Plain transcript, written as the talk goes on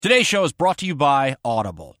Today's show is brought to you by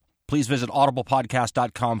Audible. Please visit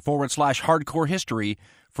audiblepodcast.com/hardcore history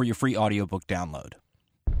for your free audiobook download.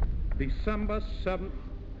 December 7th,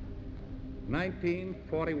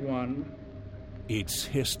 1941. It's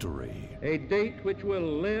history. A date which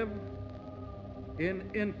will live in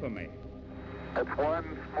infamy. It's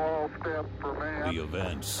one small step for man. The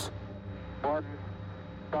events. One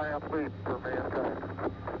giant leap for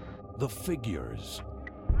mankind. The figures.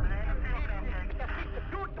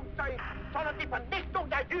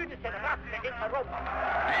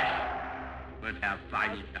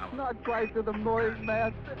 Not quite to the noise,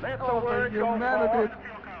 man. Let the word humanity.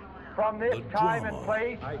 From this The time drama. and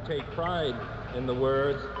place, I take pride in the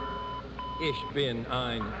words, Ich bin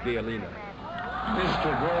ein Berliner.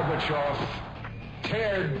 Mr. Gorbachev,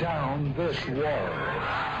 tear down this wall.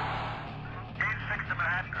 Gate 6 to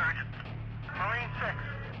Manhattan, urgent. Marine 6.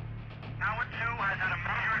 Tower 2 has had a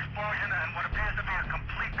major explosion and what appears to be a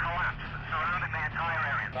complete collapse surrounding the entire area.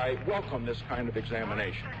 I welcome this kind of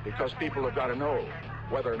examination because people have got to know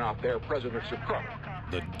whether or not their president's a crook.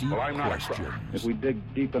 The deep I'm not a crook. questions. If we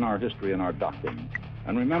dig deep in our history and our doctrine,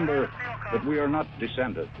 and remember that we are not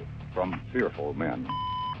descended from fearful men.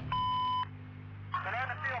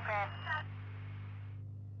 Banana field call.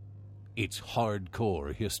 It's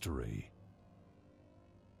hardcore history.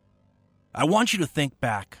 I want you to think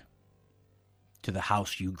back to the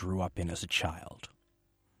house you grew up in as a child.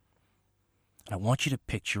 And I want you to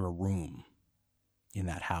picture a room in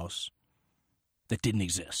that house that didn't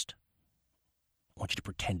exist. I want you to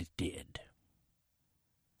pretend it did.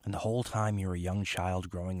 And the whole time you're a young child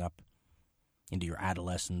growing up into your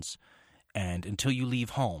adolescence, and until you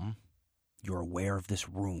leave home, you're aware of this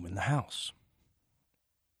room in the house.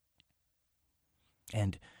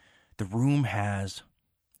 And the room has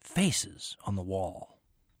faces on the wall.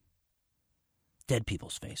 Dead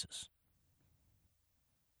people's faces.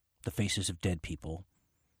 The faces of dead people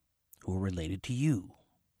who are related to you.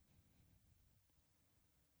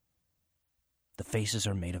 The faces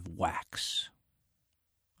are made of wax,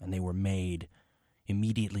 and they were made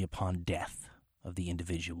immediately upon death of the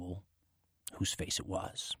individual whose face it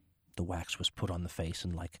was. The wax was put on the face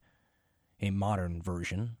in like a modern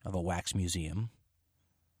version of a wax museum.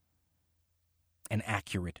 An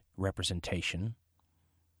accurate representation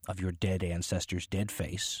of your dead ancestor's dead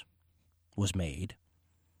face was made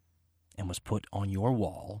and was put on your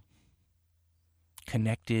wall,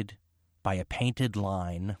 connected by a painted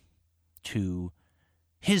line to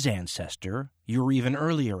his ancestor, your even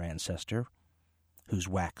earlier ancestor, whose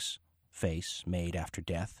wax face made after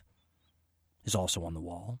death is also on the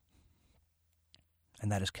wall,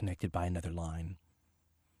 and that is connected by another line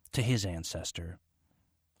to his ancestor,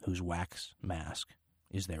 whose wax mask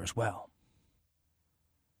is there as well.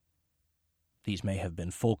 These may have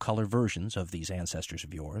been full-color versions of these ancestors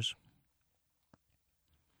of yours,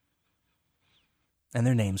 and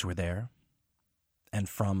their names were there, and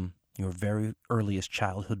from your very earliest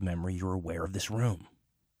childhood memory, you're aware of this room,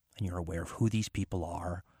 and you're aware of who these people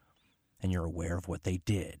are, and you're aware of what they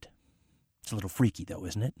did. It's a little freaky, though,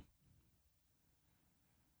 isn't it?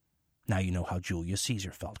 Now you know how Julius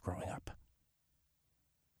Caesar felt growing up.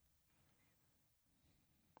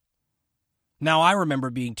 Now, I remember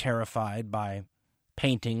being terrified by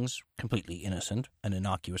paintings, completely innocent and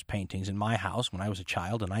innocuous paintings in my house when I was a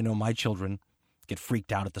child, and I know my children get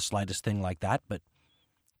freaked out at the slightest thing like that, but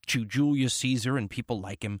to Julius Caesar and people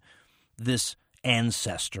like him, this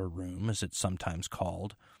ancestor room, as it's sometimes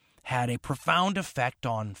called, had a profound effect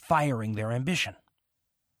on firing their ambition.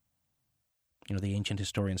 You know, the ancient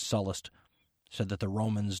historian Sallust said that the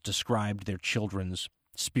Romans described their children's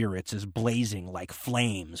spirits as blazing like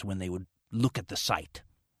flames when they would look at the sight.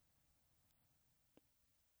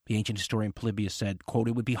 The ancient historian Polybius said, quote,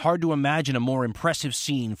 "It would be hard to imagine a more impressive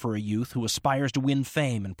scene for a youth who aspires to win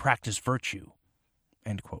fame and practice virtue."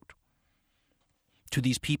 End quote. To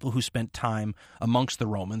these people who spent time amongst the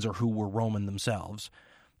Romans or who were Roman themselves,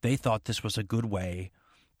 they thought this was a good way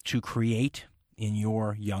to create in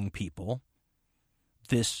your young people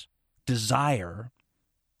this desire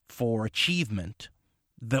for achievement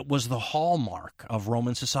that was the hallmark of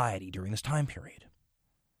Roman society during this time period.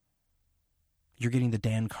 You're getting the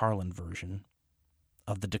Dan Carlin version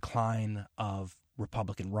of the decline of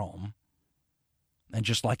Republican Rome, and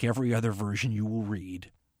just like every other version you will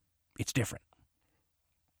read, it's different.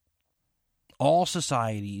 All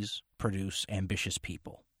societies produce ambitious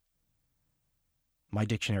people. My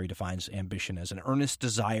dictionary defines ambition as an earnest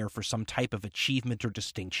desire for some type of achievement or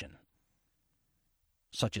distinction,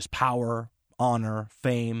 such as power, honor,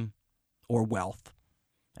 fame, or wealth,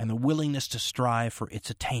 and the willingness to strive for its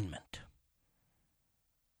attainment.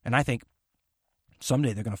 And I think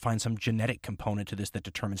Someday they're going to find some genetic component to this that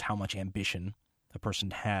determines how much ambition a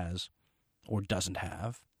person has or doesn't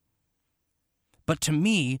have. But to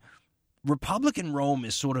me, Republican Rome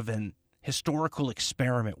is sort of an historical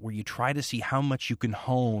experiment where you try to see how much you can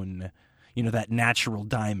hone, that natural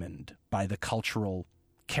diamond by the cultural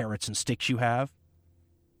carrots and sticks you have.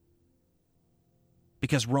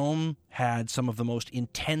 Because Rome had some of the most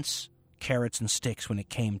intense carrots and sticks when it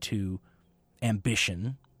came to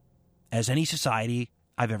ambition as any society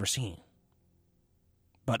I've ever seen.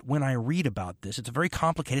 But when I read about this, it's a very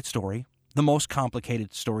complicated story, the most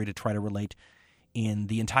complicated story to try to relate in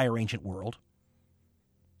the entire ancient world.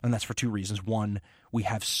 And that's for two reasons. One, we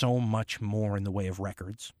have so much more in the way of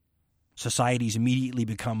records. Societies immediately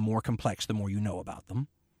become more complex the more you know about them.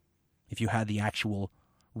 If you had the actual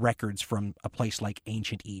records from a place like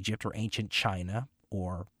ancient Egypt or ancient China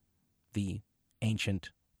or the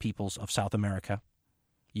ancient peoples of South America,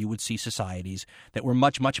 you would see societies that were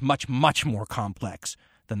much, much, much, much more complex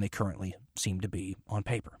than they currently seem to be on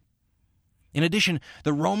paper. In addition,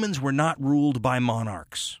 the Romans were not ruled by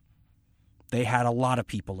monarchs. They had a lot of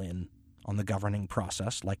people in on the governing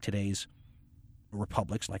process, like today's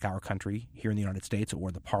republics, like our country here in the United States,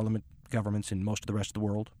 or the parliament governments in most of the rest of the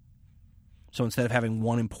world. So instead of having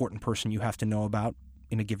one important person you have to know about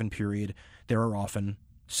in a given period, there are often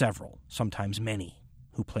several, sometimes many,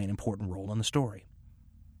 who play an important role in the story.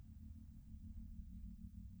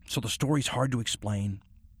 So the story's hard to explain,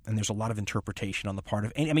 and there's a lot of interpretation on the part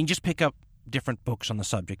of... just pick up different books on the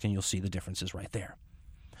subject, and you'll see the differences right there.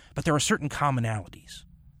 But there are certain commonalities.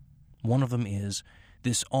 One of them is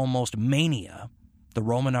this almost mania the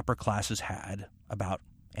Roman upper classes had about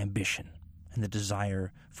ambition and the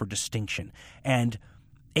desire for distinction, and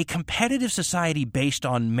a competitive society based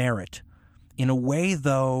on merit in a way,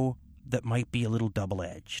 though, that might be a little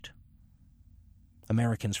double-edged.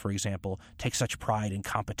 Americans, for example, take such pride in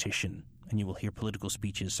competition, and you will hear political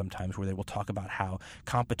speeches sometimes where they will talk about how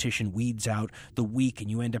competition weeds out the weak and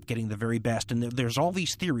you end up getting the very best. And there's all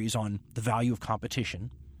these theories on the value of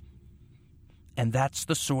competition. And that's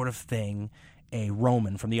the sort of thing a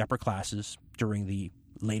Roman from the upper classes during the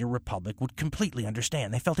later Republic would completely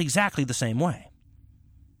understand. They felt exactly the same way.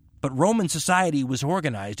 But Roman society was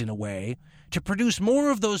organized in a way to produce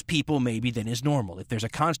more of those people maybe than is normal. If there's a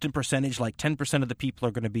constant percentage, like 10% of the people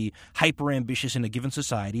are going to be hyper-ambitious in a given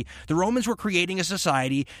society, the Romans were creating a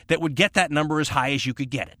society that would get that number as high as you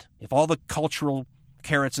could get it. If all the cultural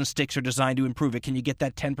carrots and sticks are designed to improve it, can you get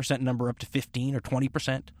that 10% number up to 15 or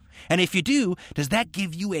 20%? And if you do, does that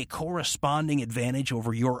give you a corresponding advantage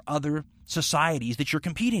over your other societies that you're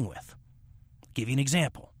competing with? I'll give you an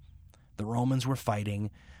example. The Romans were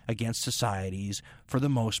fighting against societies, for the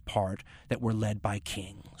most part, that were led by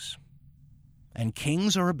kings. And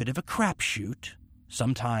kings are a bit of a crapshoot.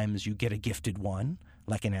 Sometimes you get a gifted one,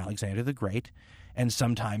 like in Alexander the Great, and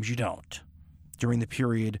sometimes you don't. During the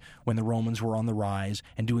period when the Romans were on the rise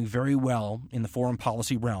and doing very well in the foreign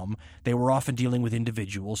policy realm, they were often dealing with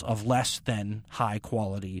individuals of less than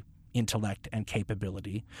high-quality intellect and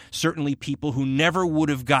capability. Certainly people who never would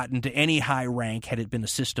have gotten to any high rank had it been a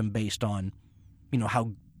system based on,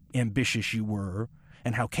 how ambitious you were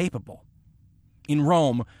and how capable. In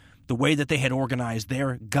Rome, the way that they had organized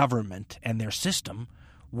their government and their system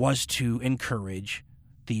was to encourage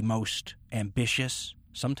the most ambitious,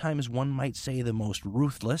 sometimes one might say the most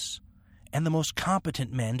ruthless, and the most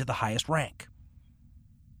competent men to the highest rank.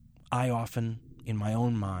 I often, in my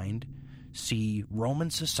own mind, see Roman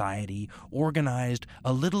society organized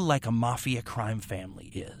a little like a mafia crime family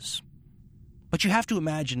is. But you have to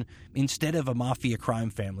imagine, instead of a mafia crime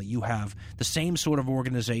family, you have the same sort of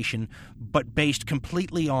organization, but based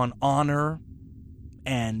completely on honor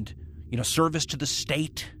and, service to the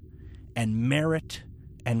state and merit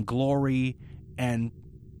and glory and,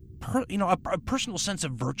 a personal sense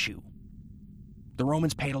of virtue. The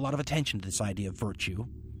Romans paid a lot of attention to this idea of virtue.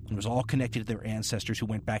 It was all connected to their ancestors who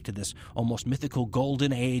went back to this almost mythical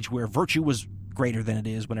golden age where virtue was greater than it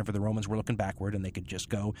is whenever the Romans were looking backward, and they could just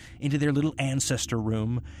go into their little ancestor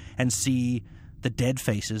room and see the dead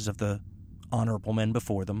faces of the honorable men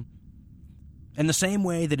before them. In the same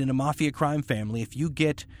way that in a mafia crime family, if you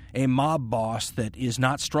get a mob boss that is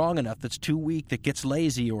not strong enough, that's too weak, that gets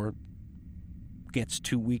lazy or gets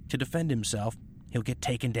too weak to defend himself, he'll get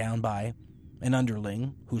taken down by an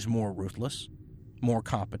underling who's more ruthless, more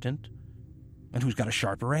competent, and who's got a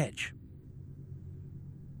sharper edge.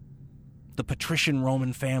 The patrician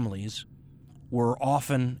Roman families were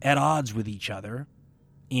often at odds with each other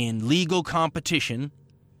in legal competition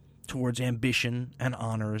towards ambition and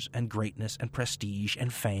honors and greatness and prestige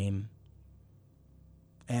and fame.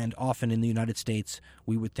 And often in the United States,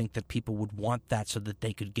 we would think that people would want that so that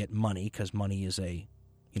they could get money, because money is a,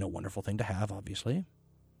 wonderful thing to have, obviously.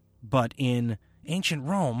 But in ancient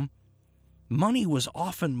Rome, money was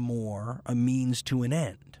often more a means to an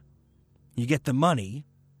end. You get the money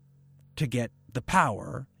to get the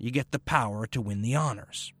power. You get the power to win the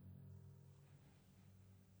honors.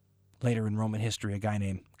 Later in Roman history, a guy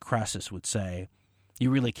named Crassus would say, you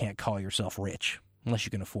really can't call yourself rich unless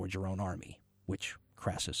you can afford your own army, which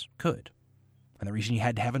Crassus could. And the reason you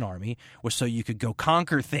had to have an army was so you could go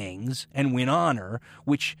conquer things and win honor,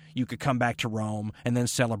 which you could come back to Rome and then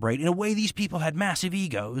celebrate. In a way, these people had massive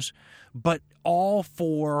egos, but all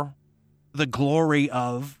for the glory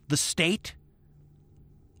of the state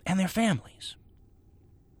and their families.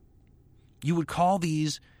 You would call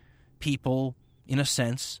these people, in a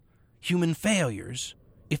sense, human failures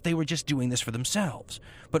if they were just doing this for themselves.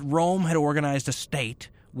 But Rome had organized a state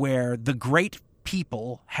where the great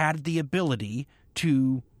people had the ability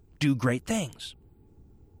to do great things.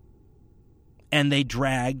 And they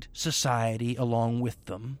dragged society along with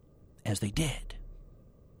them as they did.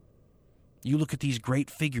 You look at these great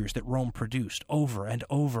figures that Rome produced over and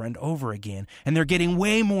over and over again, and they're getting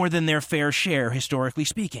way more than their fair share, historically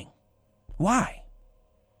speaking. Why?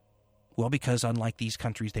 Well, because unlike these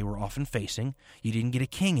countries they were often facing, you didn't get a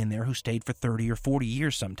king in there who stayed for 30 or 40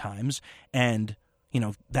 years sometimes, and,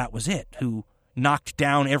 that was it, who knocked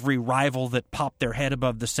down every rival that popped their head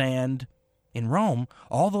above the sand. In Rome,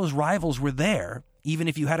 all those rivals were there, even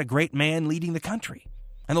if you had a great man leading the country.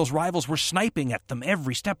 And those rivals were sniping at them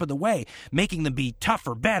every step of the way, making them be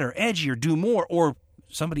tougher, better, edgier, do more, or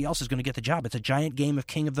somebody else is going to get the job. It's a giant game of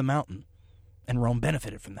King of the Mountain, and Rome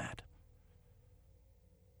benefited from that.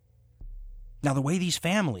 Now, the way these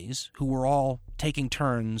families, who were all taking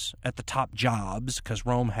turns at the top jobs, because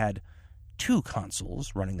Rome had 2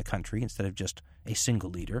 consuls running the country instead of just a single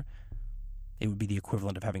leader, it would be the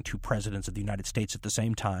equivalent of having 2 presidents of the United States at the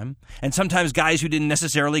same time, and sometimes guys who didn't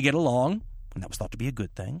necessarily get along, and that was thought to be a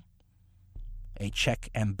good thing. A check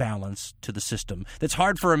and balance to the system that's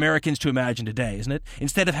hard for Americans to imagine today, isn't it?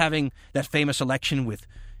 Instead of having that famous election with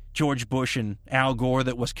George Bush and Al Gore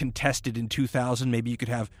that was contested in 2000, maybe you could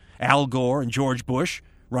have Al Gore and George Bush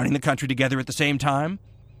running the country together at the same time.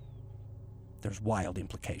 There's wild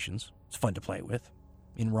implications. It's fun to play with.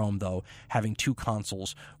 In Rome, though, having 2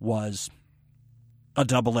 consuls was a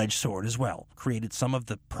double-edged sword as well. Created some of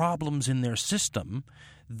the problems in their system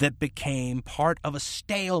that became part of a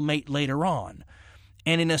stalemate later on.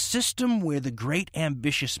 And in a system where the great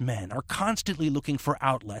ambitious men are constantly looking for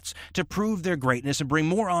outlets to prove their greatness and bring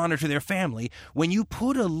more honor to their family, when you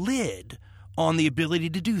put a lid on the ability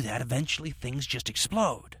to do that, eventually things just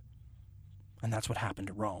explode. And that's what happened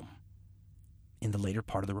to Rome in the later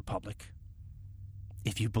part of the Republic,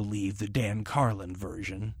 if you believe the Dan Carlin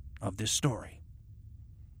version of this story.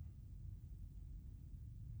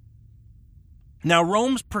 Now,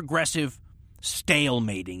 Rome's progressive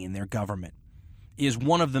stalemating in their government is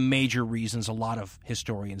one of the major reasons a lot of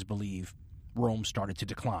historians believe Rome started to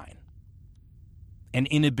decline. An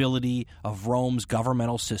inability of Rome's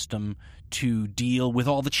governmental system to deal with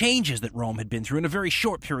all the changes that Rome had been through in a very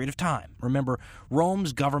short period of time. Remember,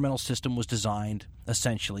 Rome's governmental system was designed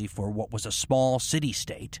essentially for what was a small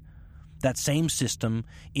city-state. That same system,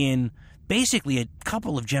 in basically a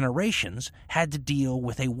couple of generations, had to deal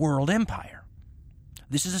with a world empire.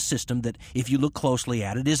 This is a system that, if you look closely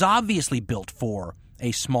at it, is obviously built for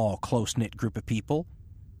a small, close-knit group of people.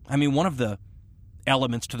 I mean, one of the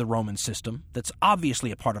elements to the Roman system that's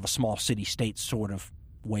obviously a part of a small city-state sort of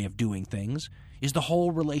way of doing things is the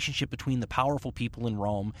whole relationship between the powerful people in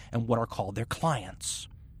Rome and what are called their clients.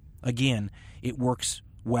 Again, it works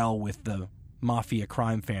well with the mafia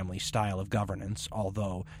crime family style of governance,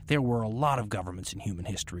 although there were a lot of governments in human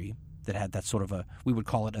history that had that sort of we would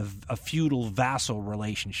call it a feudal vassal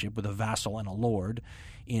relationship with a vassal and a lord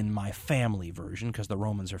in my family version, because the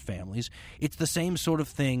Romans are families. It's the same sort of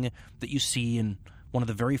thing that you see in one of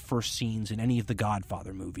the very first scenes in any of the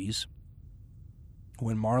Godfather movies,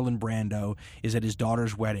 when Marlon Brando is at his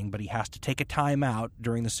daughter's wedding, but he has to take a time out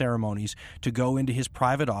during the ceremonies to go into his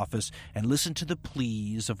private office and listen to the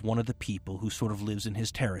pleas of one of the people who sort of lives in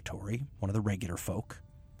his territory, one of the regular folk.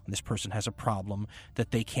 And this person has a problem that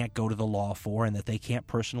they can't go to the law for and that they can't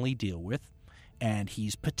personally deal with, and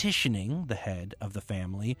he's petitioning the head of the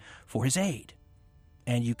family for his aid.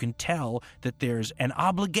 And you can tell that there's an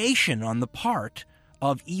obligation on the part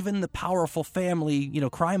of even the powerful family,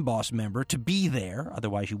 crime boss member to be there.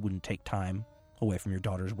 Otherwise, you wouldn't take time away from your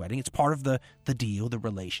daughter's wedding. It's part of the deal, the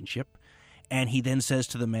relationship. And he then says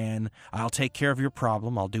to the man, "I'll take care of your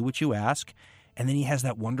problem. I'll do what you ask." And then he has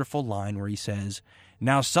that wonderful line where he says,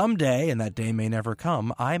 Now someday, and that day may never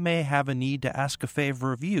come, I may have a need to ask a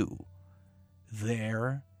favor of you.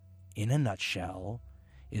 There, in a nutshell,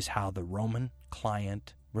 is how the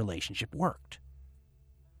Roman-client relationship worked.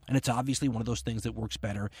 And it's obviously one of those things that works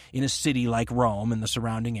better in a city like Rome and the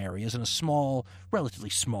surrounding areas, in a small, relatively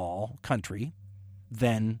small country,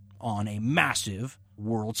 than on a massive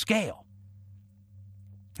world scale.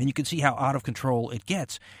 And you can see how out of control it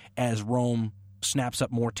gets as Rome snaps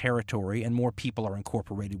up more territory and more people are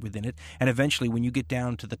incorporated within it. And eventually, when you get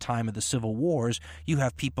down to the time of the civil wars, you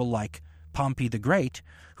have people like Pompey the Great,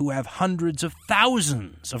 who have hundreds of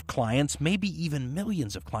thousands of clients, maybe even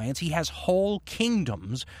millions of clients. He has whole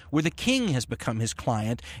kingdoms where the king has become his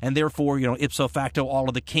client, and therefore, ipso facto, all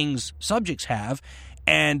of the king's subjects have.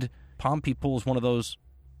 And Pompey pulls one of those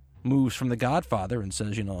moves from The Godfather and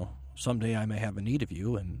says, someday I may have a need of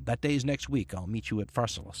you, and that day's next week. I'll meet you at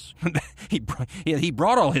Pharsalus. He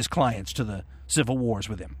brought all his clients to the civil wars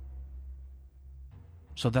with him.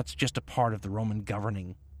 So that's just a part of the Roman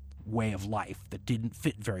governing way of life that didn't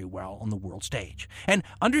fit very well on the world stage. And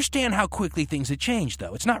understand how quickly things had changed,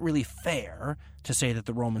 though. It's not really fair to say that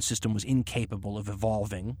the Roman system was incapable of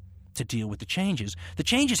evolving to deal with the changes. The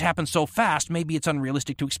changes happened so fast, maybe it's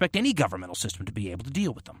unrealistic to expect any governmental system to be able to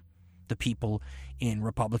deal with them. The people in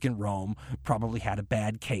Republican Rome probably had a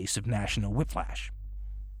bad case of national whiplash.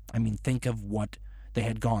 I mean, think of what they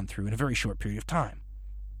had gone through in a very short period of time.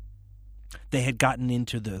 They had gotten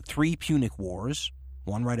into the 3 Punic Wars,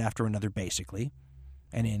 one right after another basically,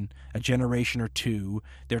 and in a generation or two,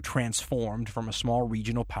 they're transformed from a small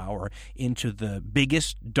regional power into the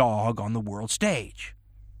biggest dog on the world stage.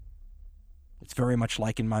 It's very much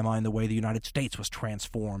like, in my mind, the way the United States was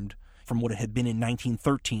transformed from what it had been in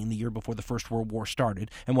 1913, the year before the First World War started,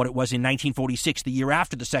 and what it was in 1946, the year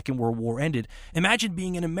after the Second World War ended. Imagine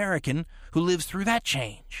being an American who lives through that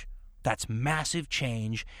change. That's massive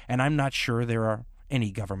change, and I'm not sure there are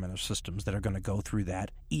any governmental systems that are going to go through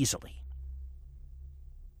that easily.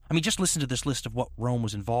 I mean, just listen to this list of what Rome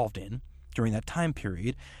was involved in during that time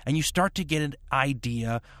period, and you start to get an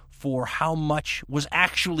idea for how much was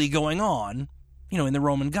actually going on, in the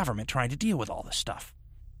Roman government trying to deal with all this stuff.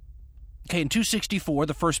 Okay, in 264,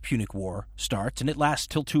 the First Punic War starts, and it lasts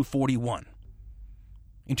till 241.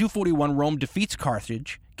 In 241, Rome defeats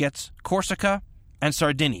Carthage, gets Corsica and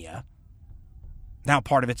Sardinia, now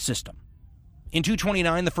part of its system. In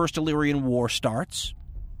 229, the First Illyrian War starts,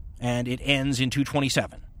 and it ends in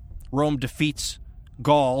 227. Rome defeats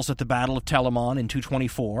Gauls at the Battle of Telamon in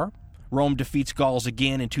 224. Rome defeats Gauls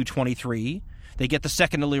again in 223. They get the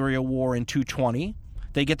Second Illyrian War in 220.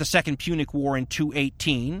 They get the Second Punic War in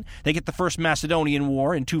 218. They get the First Macedonian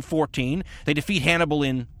War in 214. They defeat Hannibal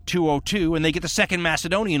in 202, and they get the Second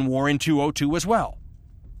Macedonian War in 202 as well.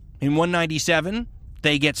 In 197,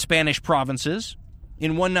 they get Spanish provinces.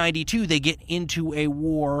 In 192, they get into a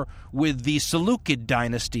war with the Seleucid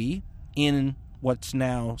dynasty in what's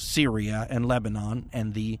now Syria and Lebanon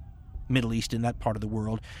and the Middle East, in that part of the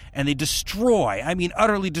world, and they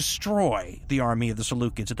utterly destroy the army of the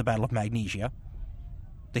Seleucids at the Battle of Magnesia.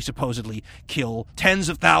 They supposedly kill tens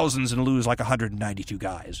of thousands and lose like 192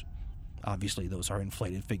 guys. Obviously, those are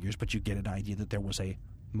inflated figures, but you get an idea that there was a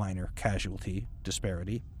minor casualty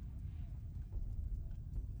disparity.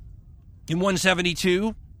 In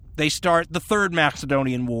 172, they start the Third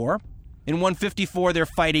Macedonian War. In 154, they're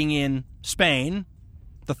fighting in Spain.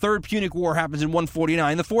 The Third Punic War happens in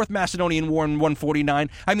 149. The Fourth Macedonian War in 149.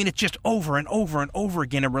 I mean, it's just over and over and over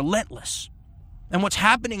again and relentless. And what's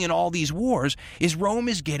happening in all these wars is Rome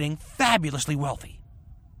is getting fabulously wealthy.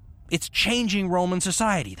 It's changing Roman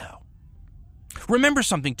society, though. Remember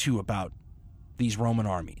something, too, about these Roman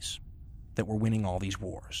armies that were winning all these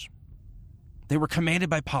wars. They were commanded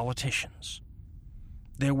by politicians.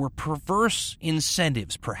 There were perverse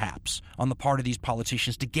incentives, perhaps, on the part of these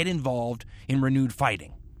politicians to get involved in renewed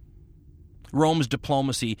fighting. Rome's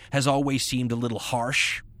diplomacy has always seemed a little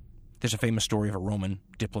harsh. There's a famous story of a Roman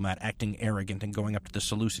diplomat acting arrogant and going up to the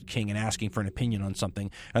Seleucid king and asking for an opinion on something.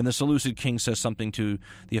 And the Seleucid king says something to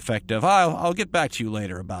the effect of, I'll get back to you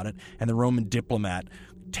later about it. And the Roman diplomat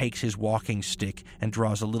takes his walking stick and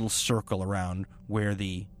draws a little circle around where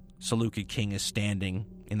the Seleucid king is standing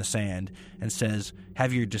in the sand and says,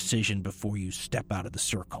 have your decision before you step out of the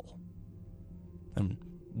circle. And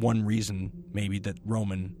one reason maybe that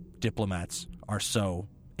Roman diplomats are so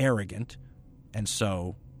arrogant and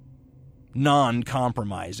so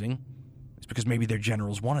non-compromising is because maybe their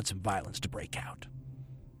generals wanted some violence to break out.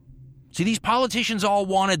 See, these politicians all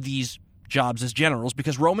wanted these jobs as generals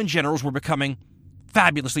because Roman generals were becoming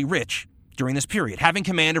fabulously rich during this period. Having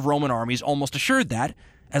command of Roman armies almost assured that,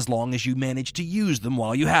 as long as you managed to use them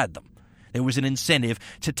while you had them. There was an incentive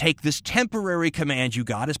to take this temporary command you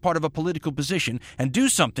got as part of a political position and do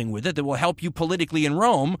something with it that will help you politically in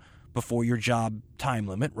Rome before your job time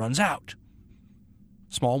limit runs out.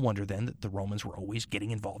 Small wonder, then, that the Romans were always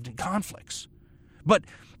getting involved in conflicts. But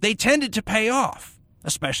they tended to pay off,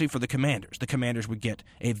 especially for the commanders. The commanders would get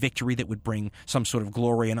a victory that would bring some sort of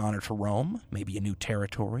glory and honor to Rome, maybe a new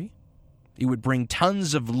territory. It would bring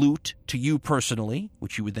tons of loot to you personally,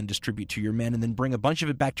 which you would then distribute to your men and then bring a bunch of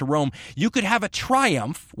it back to Rome. You could have a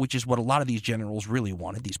triumph, which is what a lot of these generals really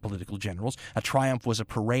wanted, these political generals. A triumph was a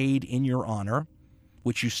parade in your honor,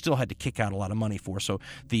 which you still had to kick out a lot of money for. So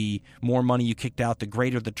the more money you kicked out, the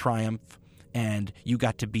greater the triumph, and you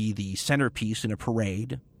got to be the centerpiece in a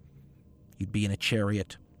parade. You'd be in a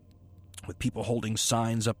chariot with people holding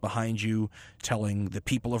signs up behind you telling the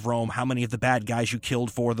people of Rome how many of the bad guys you killed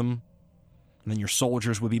for them. And then your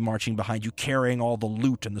soldiers would be marching behind you, carrying all the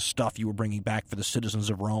loot and the stuff you were bringing back for the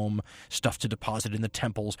citizens of Rome, stuff to deposit in the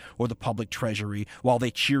temples or the public treasury, while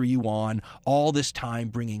they cheer you on, all this time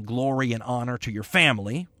bringing glory and honor to your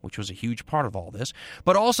family, which was a huge part of all this,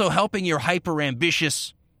 but also helping your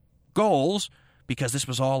hyper-ambitious goals, because this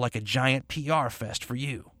was all like a giant PR fest for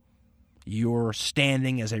you. Your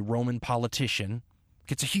standing as a Roman politician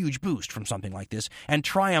gets a huge boost from something like this, and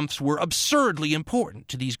triumphs were absurdly important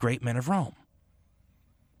to these great men of Rome.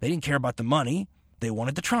 They didn't care about the money. They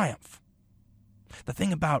wanted the triumph. The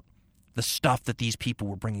thing about the stuff that these people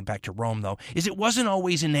were bringing back to Rome, though, is it wasn't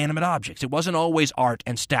always inanimate objects. It wasn't always art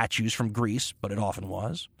and statues from Greece, but it often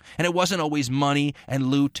was. And it wasn't always money and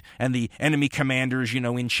loot and the enemy commanders,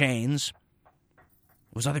 in chains.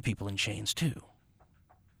 It was other people in chains, too.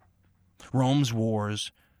 Rome's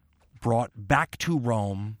wars brought back to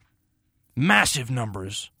Rome massive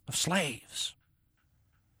numbers of slaves.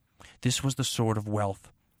 This was the sort of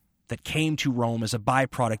wealth that came to Rome as a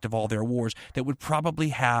byproduct of all their wars that would probably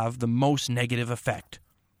have the most negative effect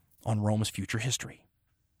on Rome's future history.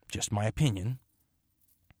 Just my opinion.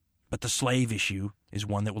 But the slave issue is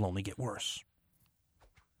one that will only get worse.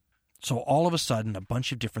 So all of a sudden, a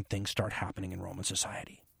bunch of different things start happening in Roman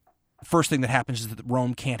society. The first thing that happens is that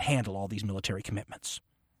Rome can't handle all these military commitments.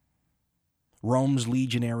 Rome's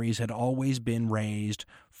legionaries had always been raised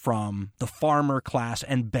from the farmer class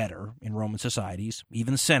and better in Roman societies.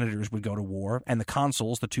 Even the senators would go to war, and the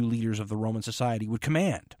consuls, the two leaders of the Roman society, would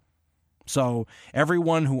command. So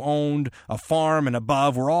everyone who owned a farm and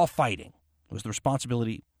above were all fighting. It was the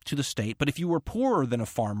responsibility to the state. But if you were poorer than a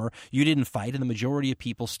farmer, you didn't fight, and the majority of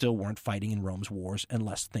people still weren't fighting in Rome's wars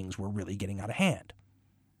unless things were really getting out of hand.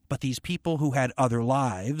 But these people who had other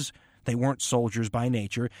lives, they weren't soldiers by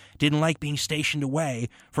nature, didn't like being stationed away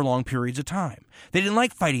for long periods of time. They didn't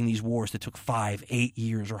like fighting these wars that took 5, 8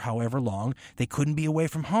 years or however long. They couldn't be away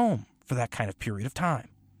from home for that kind of period of time.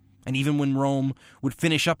 And even when Rome would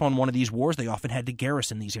finish up on one of these wars, they often had to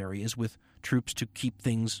garrison these areas with troops to keep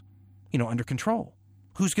things, under control.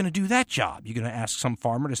 Who's going to do that job? You're going to ask some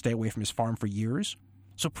farmer to stay away from his farm for years?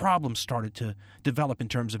 So problems started to develop in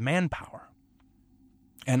terms of manpower.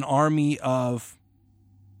 An army of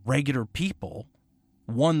regular people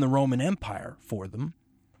won the Roman Empire for them,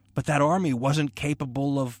 but that army wasn't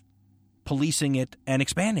capable of policing it and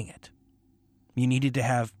expanding it. You needed to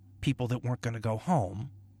have people that weren't going to go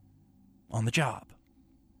home on the job.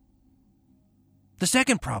 The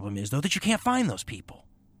second problem is, though, that you can't find those people,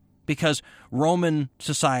 because Roman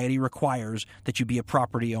society requires that you be a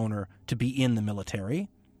property owner to be in the military,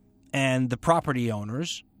 and the property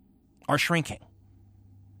owners are shrinking.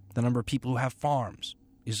 The number of people who have farms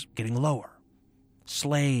is getting lower.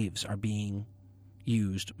 Slaves are being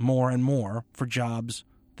used more and more for jobs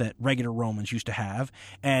that regular Romans used to have,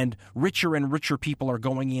 and richer people are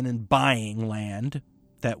going in and buying land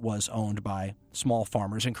that was owned by small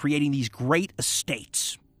farmers and creating these great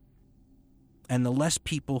estates. And the less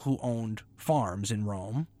people who owned farms in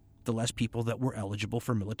Rome, the less people that were eligible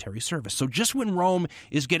for military service. So just when Rome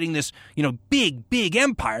is getting this, big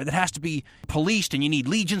empire that has to be policed and you need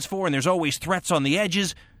legions for, and there's always threats on the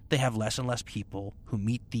edges, they have less and less people who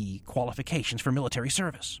meet the qualifications for military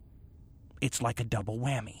service. It's like a double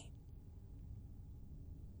whammy.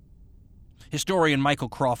 Historian Michael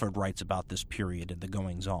Crawford writes about this period and the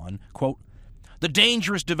goings-on, quote, "The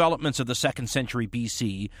dangerous developments of the 2nd century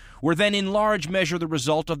BC were then in large measure the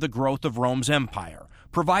result of the growth of Rome's empire,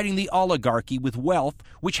 providing the oligarchy with wealth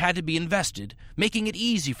which had to be invested, making it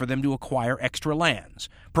easy for them to acquire extra lands,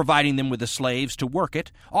 providing them with the slaves to work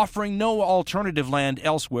it, offering no alternative land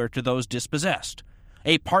elsewhere to those dispossessed.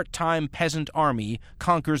 A part-time peasant army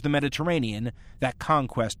conquers the Mediterranean. That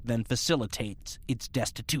conquest then facilitates its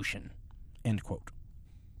destitution." End quote.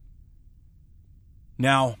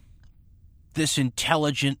 Now, this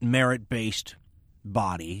intelligent, merit-based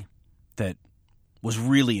body that was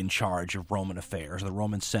really in charge of Roman affairs, the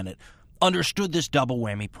Roman Senate, understood this double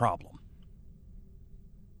whammy problem.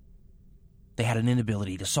 They had an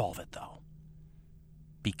inability to solve it, though,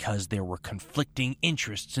 because there were conflicting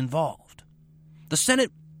interests involved. The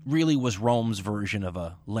Senate really was Rome's version of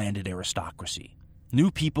a landed aristocracy.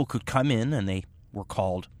 New people could come in, and they were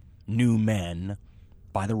called new men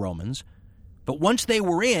by the Romans. But once they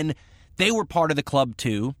were in, they were part of the club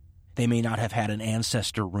too. They may not have had an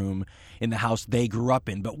ancestor room in the house they grew up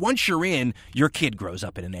in, but once you're in, your kid grows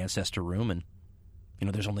up in an ancestor room, and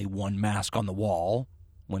there's only one mask on the wall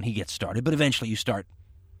when he gets started, but eventually you start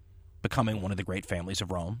becoming one of the great families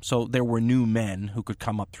of Rome. So there were new men who could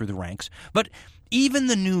come up through the ranks. But even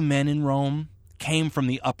the new men in Rome came from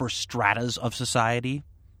the upper stratas of society.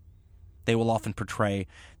 They will often portray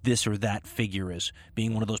this or that figure as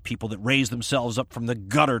being one of those people that raise themselves up from the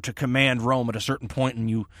gutter to command Rome at a certain point, and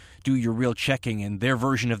you do your real checking, and their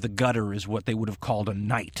version of the gutter is what they would have called a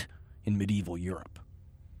knight in medieval Europe.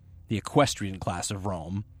 The equestrian class of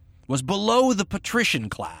Rome was below the patrician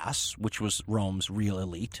class, which was Rome's real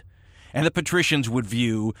elite, and the patricians would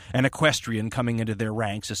view an equestrian coming into their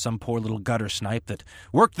ranks as some poor little gutter snipe that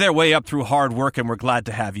worked their way up through hard work and were glad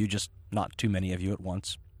to have you, just not too many of you at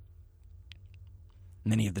once.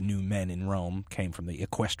 Many of the new men in Rome came from the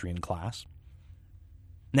equestrian class.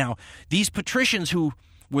 Now, these patricians who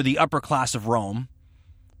were the upper class of Rome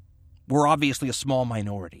were obviously a small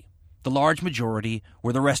minority. The large majority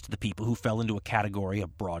were the rest of the people who fell into a category, a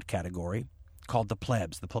broad category, called the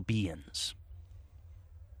plebs, the plebeians.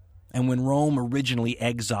 And when Rome originally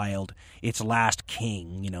exiled its last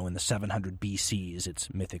king, in the 700 BC, as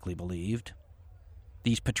it's mythically believed,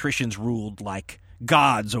 these patricians ruled like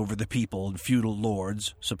gods over the people and feudal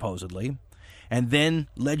lords, supposedly. And then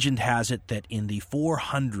legend has it that in the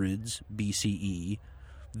 400s BCE,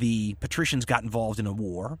 the patricians got involved in a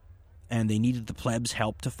war, and they needed the plebs'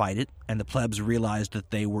 help to fight it, and the plebs realized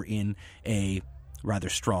that they were in a rather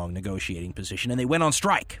strong negotiating position, and they went on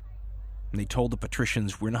strike. And they told the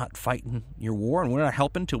patricians, we're not fighting your war, and we're not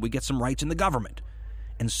helping until we get some rights in the government.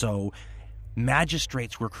 And so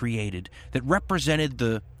magistrates were created that represented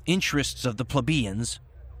the interests of the plebeians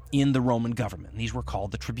in the Roman government. These were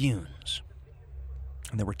called the tribunes.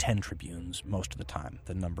 And there were 10 tribunes most of the time.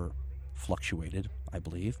 The number fluctuated, I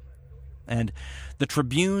believe. And the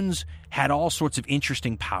tribunes had all sorts of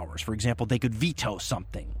interesting powers. For example, they could veto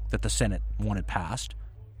something that the Senate wanted passed.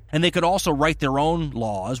 And they could also write their own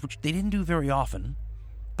laws, which they didn't do very often,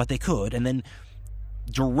 but they could, and then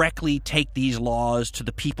directly take these laws to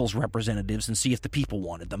the people's representatives and see if the people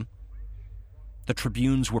wanted them. The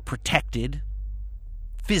tribunes were protected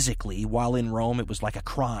physically, while in Rome it was like a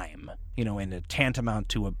crime, and a tantamount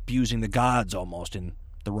to abusing the gods almost in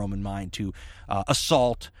the Roman mind to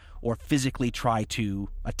assault or physically try to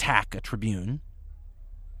attack a tribune.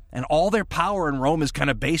 And all their power in Rome is kind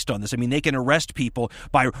of based on this. I mean, they can arrest people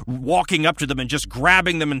by walking up to them and just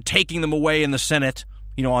grabbing them and taking them away in the Senate,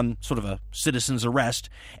 on sort of a citizen's arrest.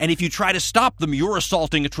 And if you try to stop them, you're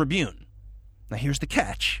assaulting a tribune. Now, here's the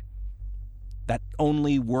catch. That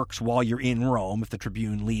only works while you're in Rome. If the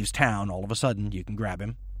tribune leaves town, all of a sudden you can grab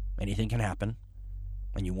him. Anything can happen.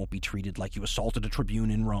 And you won't be treated like you assaulted a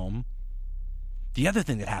tribune in Rome. The other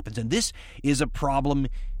thing that happens, and this is a problem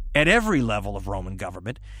at every level of Roman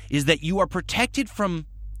government, is that you are protected from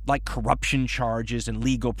corruption charges and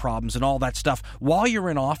legal problems and all that stuff while you're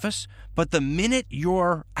in office, but the minute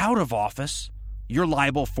you're out of office, you're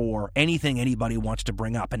liable for anything anybody wants to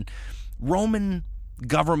bring up. And Roman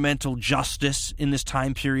governmental justice in this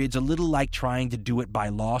time period is a little like trying to do it by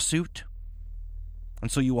lawsuit.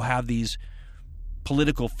 And so you will have these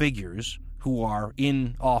political figures who are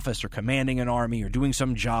in office or commanding an army or doing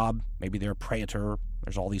some job. Maybe they're a praetor.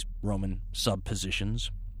 There's all these Roman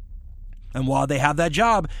sub-positions. And while they have that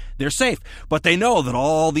job, they're safe. But they know that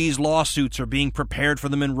all these lawsuits are being prepared for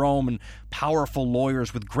them in Rome, and powerful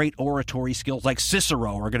lawyers with great oratory skills like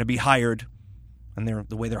Cicero are going to be hired. And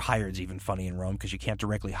the way they're hired is even funny in Rome, because you can't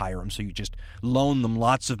directly hire them, so you just loan them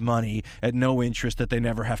lots of money at no interest that they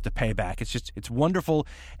never have to pay back. It's wonderful,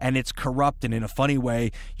 and it's corrupt, and in a funny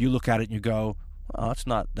way, you look at it and you go, well, it's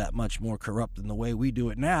not that much more corrupt than the way we do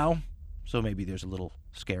it now. So maybe there's a little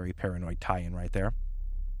scary paranoid tie-in right there.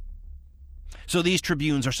 So these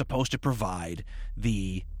tribunes are supposed to provide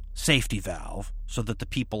the safety valve so that the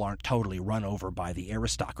people aren't totally run over by the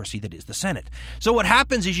aristocracy that is the Senate. So what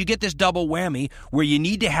happens is you get this double whammy where you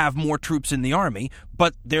need to have more troops in the army,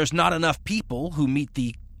 but there's not enough people who meet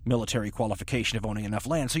the military qualification of owning enough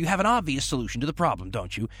land. So you have an obvious solution to the problem,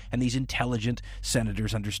 don't you? And these intelligent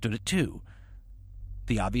senators understood it too.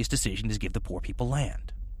 the obvious decision is give the poor people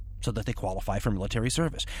land so that they qualify for military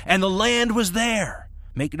service. And the land was there.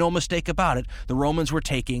 Make no mistake about it, the Romans were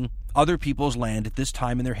taking other people's land at this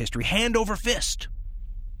time in their history hand over fist.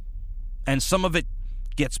 And some of it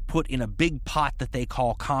gets put in a big pot that they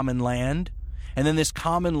call common land. And then this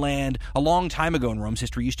common land, a long time ago in Rome's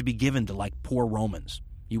history, used to be given to, like, poor Romans.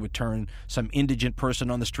 You would turn some indigent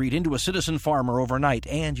person on the street into a citizen farmer overnight,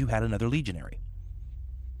 and you had another legionary.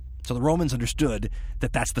 So the Romans understood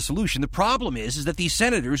that that's the solution. The problem is that these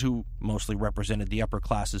senators, who mostly represented the upper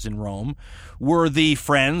classes in Rome, were the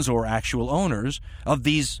friends or actual owners of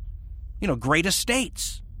these, great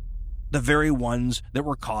estates. The very ones that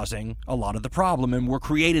were causing a lot of the problem and were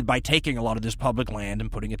created by taking a lot of this public land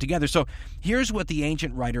and putting it together. So here's what the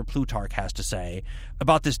ancient writer Plutarch has to say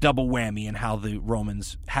about this double whammy and how the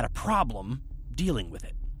Romans had a problem dealing with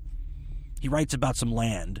it. He writes about some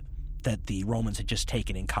land that the Romans had just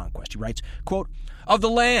taken in conquest. He writes, quote, "Of the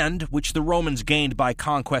land which the Romans gained by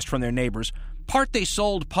conquest from their neighbors, part they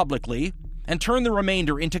sold publicly and turned the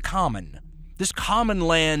remainder into common. This common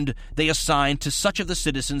land they assigned to such of the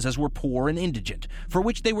citizens as were poor and indigent, for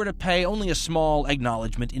which they were to pay only a small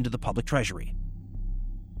acknowledgment into the public treasury.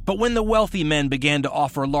 But when the wealthy men began to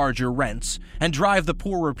offer larger rents and drive the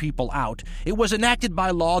poorer people out, it was enacted by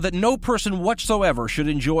law that no person whatsoever should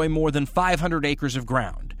enjoy more than 500 acres of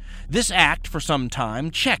ground. This act, for some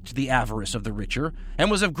time, checked the avarice of the richer,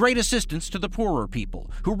 and was of great assistance to the poorer people,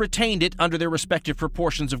 who retained it under their respective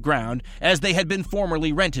proportions of ground, as they had been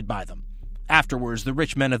formerly rented by them. Afterwards, the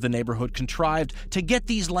rich men of the neighborhood contrived to get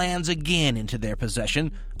these lands again into their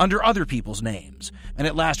possession under other people's names, and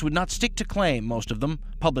at last would not stick to claim, most of them,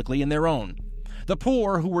 publicly in their own. The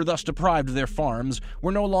poor, who were thus deprived of their farms,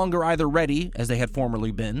 were no longer either ready, as they had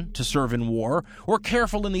formerly been, to serve in war, or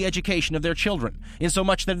careful in the education of their children,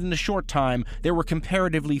 insomuch that in a short time there were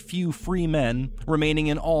comparatively few free men remaining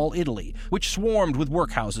in all Italy, which swarmed with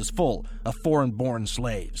workhouses full of foreign-born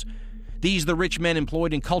slaves. These the rich men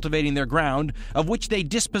employed in cultivating their ground, of which they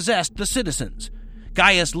dispossessed the citizens.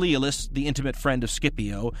 Gaius Laelius, the intimate friend of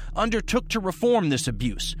Scipio, undertook to reform this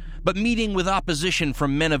abuse, but meeting with opposition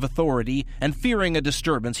from men of authority and fearing a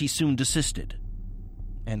disturbance, he soon desisted."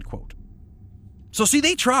 End quote. So see,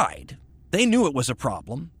 they tried. They knew it was a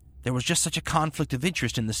problem. There was just such a conflict of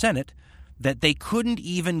interest in the Senate that they couldn't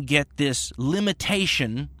even get this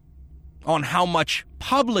limitation on how much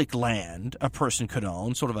public land a person could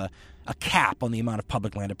own, sort of a cap on the amount of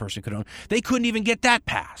public land a person could own. They couldn't even get that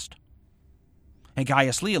passed. And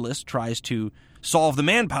Gaius Laelius tries to solve the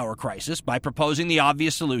manpower crisis by proposing the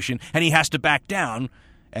obvious solution, and he has to back down,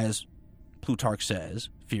 as Plutarch says,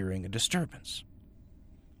 fearing a disturbance.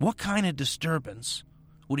 What kind of disturbance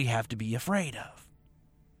would he have to be afraid of?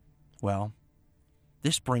 Well,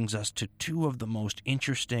 this brings us to two of the most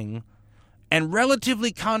interesting and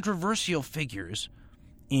relatively controversial figures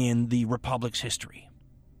in the Republic's history.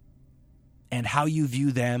 And how you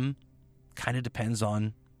view them kind of depends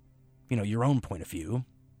on, your own point of view.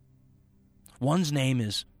 One's name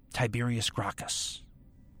is Tiberius Gracchus,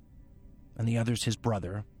 and the other's his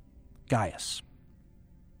brother, Gaius.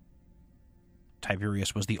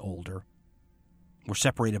 Tiberius was the older. Were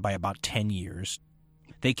separated by about 10 years.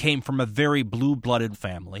 They came from a very blue-blooded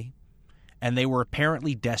family, and they were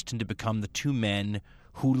apparently destined to become the two men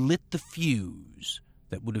who lit the fuse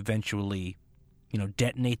that would eventually,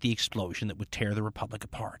 detonate the explosion that would tear the Republic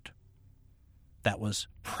apart. That was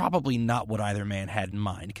probably not what either man had in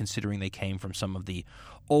mind, considering they came from some of the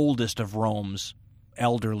oldest of Rome's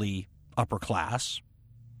elderly upper class.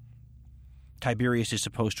 Tiberius is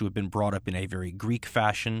supposed to have been brought up in a very Greek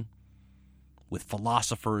fashion, with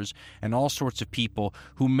philosophers and all sorts of people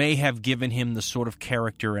who may have given him the sort of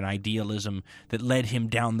character and idealism that led him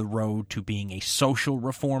down the road to being a social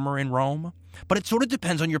reformer in Rome. But it sort of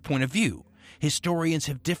depends on your point of view. Historians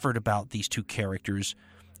have differed about these two characters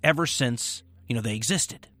ever since, they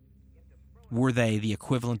existed. Were they the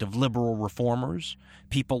equivalent of liberal reformers?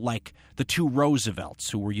 People like the two Roosevelts,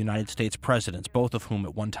 who were United States presidents, both of whom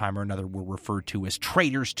at one time or another were referred to as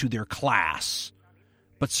traitors to their class,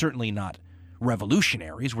 but certainly not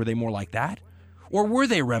revolutionaries. Were they more like that? Or were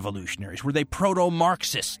they revolutionaries? Were they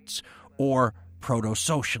proto-Marxists or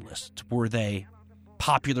proto-socialists? Were they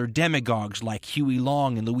popular demagogues like Huey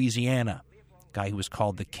Long in Louisiana, a guy who was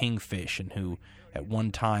called the Kingfish and who at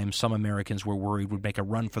one time some Americans were worried would make a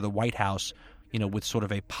run for the White House, with sort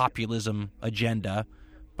of a populism agenda,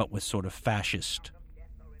 but with sort of fascist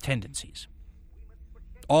tendencies.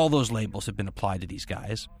 All those labels have been applied to these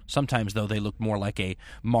guys. Sometimes, though, they look more like a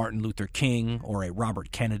Martin Luther King or a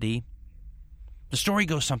Robert Kennedy. The story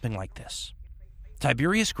goes something like this.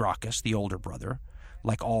 Tiberius Gracchus, the older brother,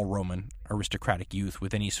 like all Roman aristocratic youth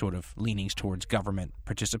with any sort of leanings towards government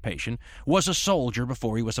participation, was a soldier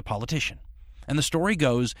before he was a politician. And the story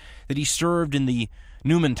goes that he served in the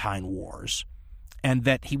Numantine Wars, and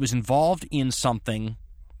that he was involved in something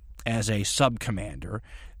as a sub-commander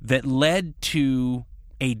that led to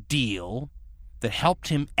a deal that helped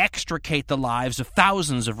him extricate the lives of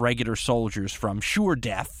thousands of regular soldiers from sure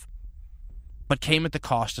death, but came at the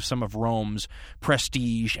cost of some of Rome's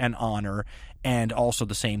prestige and honor, and also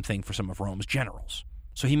the same thing for some of Rome's generals.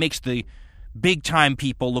 So he makes the big-time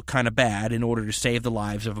people look kind of bad in order to save the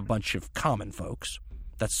lives of a bunch of common folks.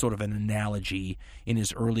 That's sort of an analogy in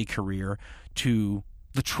his early career to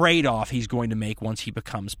the trade-off he's going to make once he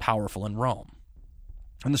becomes powerful in Rome.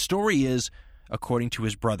 And the story is, according to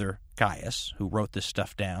his brother Gaius, who wrote this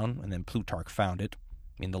stuff down, and then Plutarch found it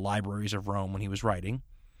in the libraries of Rome when he was writing,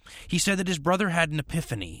 he said that his brother had an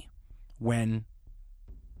epiphany when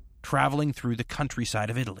traveling through the countryside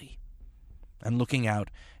of Italy and looking out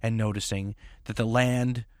and noticing that the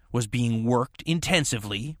land was being worked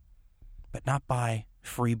intensively, but not by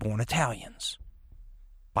free-born Italians,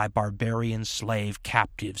 by barbarian slave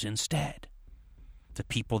captives instead. The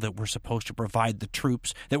people that were supposed to provide the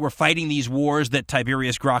troops that were fighting these wars that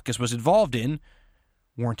Tiberius Gracchus was involved in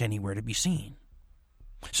weren't anywhere to be seen.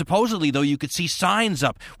 Supposedly, though, you could see signs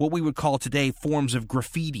up, what we would call today forms of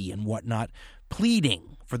graffiti and whatnot,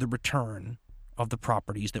 pleading for the return of the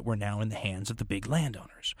properties that were now in the hands of the big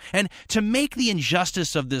landowners. And to make the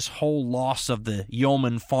injustice of this whole loss of the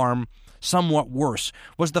yeoman farm somewhat worse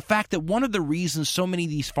was the fact that one of the reasons so many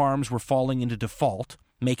of these farms were falling into default,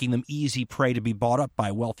 making them easy prey to be bought up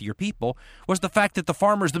by wealthier people, was the fact that the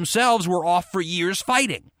farmers themselves were off for years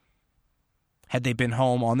fighting. Had they been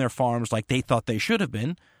home on their farms like they thought they should have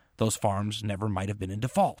been, those farms never might have been in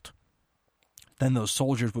default. Then those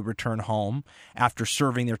soldiers would return home after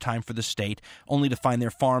serving their time for the state, only to find their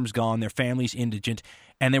farms gone, their families indigent,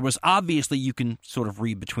 and there was obviously, you can sort of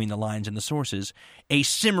read between the lines in the sources, a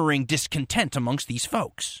simmering discontent amongst these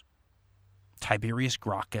folks. Tiberius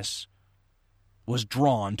Gracchus was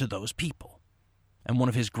drawn to those people, and one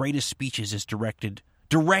of his greatest speeches is directed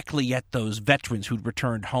directly at those veterans who'd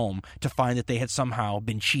returned home to find that they had somehow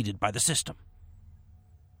been cheated by the system.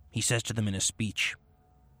 He says to them in his speech,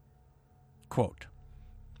 quote,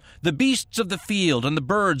 "The beasts of the field and the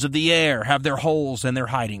birds of the air have their holes and their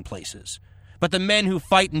hiding places, but the men who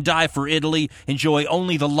fight and die for Italy enjoy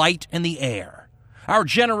only the light and the air. Our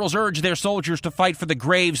generals urge their soldiers to fight for the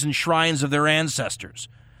graves and shrines of their ancestors.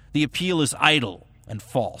 The appeal is idle and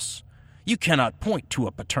false. You cannot point to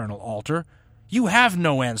a paternal altar. You have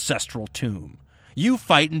no ancestral tomb. You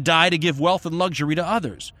fight and die to give wealth and luxury to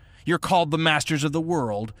others. You're called the masters of the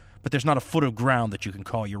world, but there's not a foot of ground that you can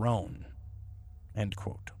call your own." End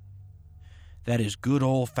quote. That is good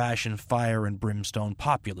old-fashioned fire and brimstone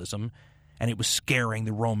populism, and it was scaring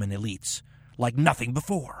the Roman elites like nothing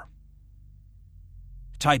before.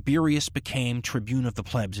 Tiberius became tribune of the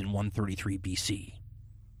plebs in 133 BC.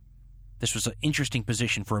 This was an interesting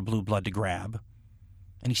position for a blue blood to grab,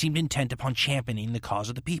 and he seemed intent upon championing the cause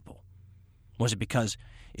of the people. Was it because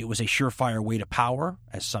it was a surefire way to power,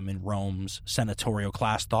 as some in Rome's senatorial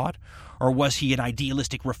class thought, or was he an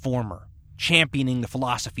idealistic reformer, championing the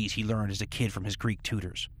philosophies he learned as a kid from his Greek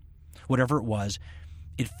tutors? Whatever it was,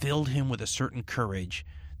 it filled him with a certain courage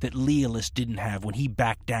that Leolus didn't have when he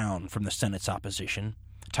backed down from the Senate's opposition.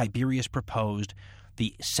 Tiberius proposed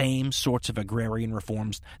the same sorts of agrarian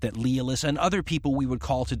reforms that Leolus and other people we would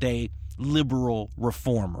call today liberal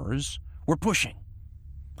reformers were pushing.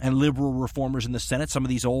 And liberal reformers in the Senate, some of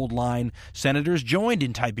these old-line senators, joined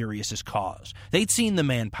in Tiberius's cause. They'd seen the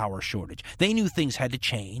manpower shortage. They knew things had to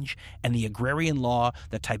change, and the agrarian law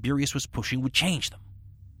that Tiberius was pushing would change them.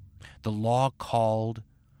 The law called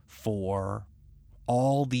for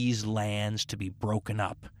all these lands to be broken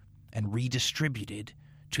up and redistributed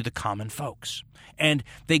to the common folks. And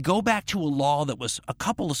they go back to a law that was a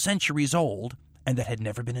couple of centuries old and that had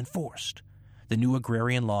never been enforced. The new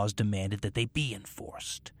agrarian laws demanded that they be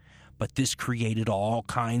enforced. But this created all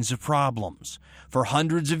kinds of problems. For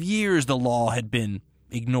hundreds of years, the law had been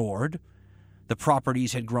ignored. The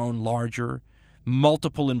properties had grown larger.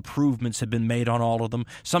 Multiple improvements had been made on all of them.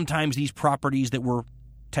 Sometimes these properties that were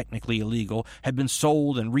technically illegal had been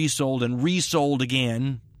sold and resold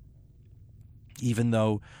again, even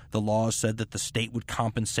though the laws said that the state would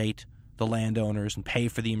compensate the landowners and pay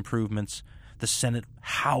for the improvements. The Senate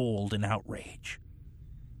howled in outrage.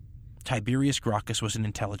 Tiberius Gracchus was an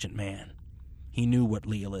intelligent man. He knew what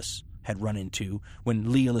Leolus had run into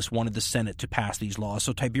when Leolus wanted the Senate to pass these laws,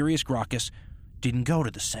 so Tiberius Gracchus didn't go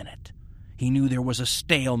to the Senate. He knew there was a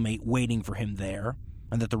stalemate waiting for him there,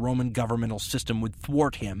 and that the Roman governmental system would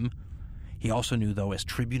thwart him. He also knew, though, as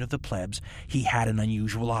tribune of the plebs, he had an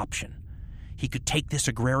unusual option. He could take this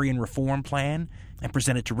agrarian reform plan and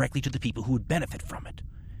present it directly to the people who would benefit from it.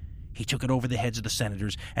 He took it over the heads of the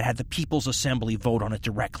senators and had the People's Assembly vote on it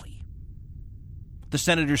directly. The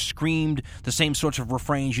senators screamed the same sorts of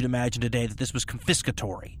refrains you'd imagine today, that this was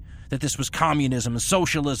confiscatory, that this was communism and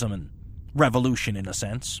socialism and revolution in a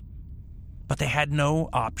sense. But they had no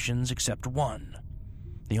options except one.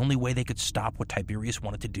 The only way they could stop what Tiberius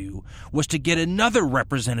wanted to do was to get another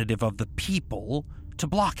representative of the people to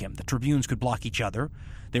block him. The tribunes could block each other.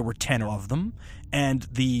 There were 10 of them, and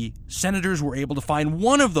the senators were able to find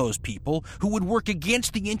one of those people who would work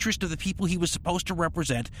against the interest of the people he was supposed to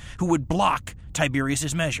represent, who would block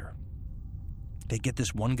Tiberius's measure. They get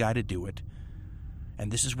this one guy to do it, and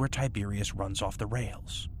this is where Tiberius runs off the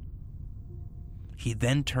rails. He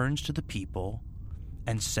then turns to the people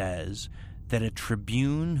and says that a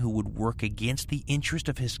tribune who would work against the interest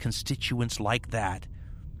of his constituents like that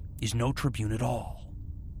is no tribune at all.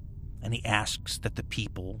 And he asks that the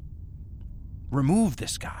people remove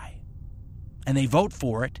this guy. And they vote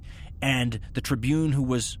for it, and the tribune who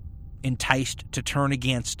was enticed to turn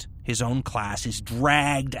against his own class is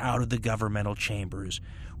dragged out of the governmental chambers,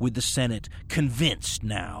 with the Senate convinced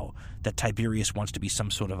now that Tiberius wants to be some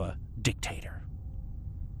sort of a dictator.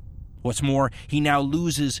 What's more, he now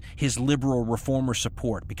loses his liberal reformer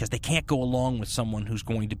support because they can't go along with someone who's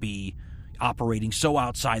going to be operating so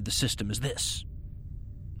outside the system as this.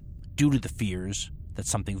 Due to the fears that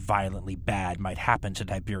something violently bad might happen to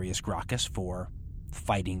Tiberius Gracchus for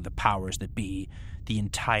fighting the powers that be, the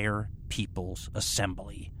entire People's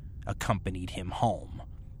Assembly accompanied him home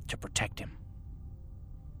to protect him.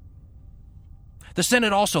 The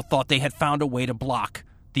Senate also thought they had found a way to block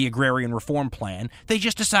the agrarian reform plan. They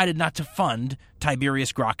just decided not to fund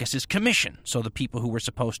Tiberius Gracchus's commission, so the people who were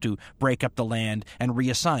supposed to break up the land and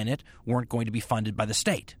reassign it weren't going to be funded by the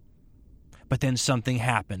state. But then something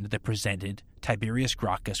happened that presented Tiberius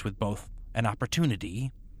Gracchus with both an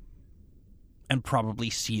opportunity and probably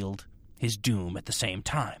sealed his doom at the same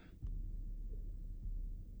time.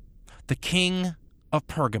 The king of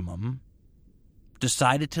Pergamum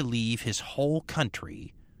decided to leave his whole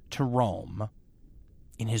country to Rome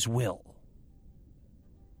in his will.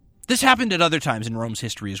 This happened at other times in Rome's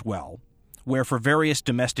history as well, where for various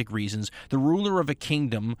domestic reasons, the ruler of a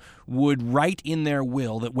kingdom would write in their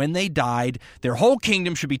will that when they died, their whole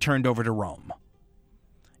kingdom should be turned over to Rome.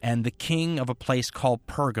 And the king of a place called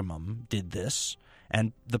Pergamum did this,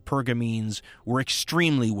 and the Pergamenes were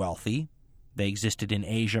extremely wealthy. They existed in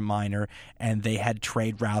Asia Minor, and they had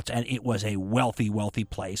trade routes, and it was a wealthy, wealthy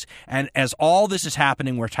place. And as all this is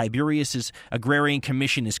happening, where Tiberius's agrarian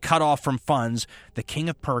commission is cut off from funds, the king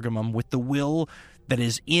of Pergamum, with the will that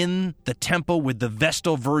is in the temple with the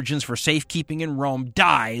Vestal virgins for safekeeping in Rome,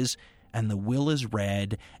 dies, and the will is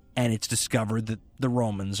read, and it's discovered that the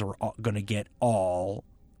Romans are going to get all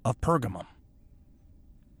of Pergamum.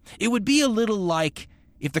 It would be a little like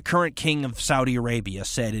if the current king of Saudi Arabia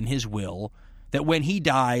said in his will that when he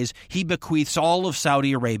dies, he bequeaths all of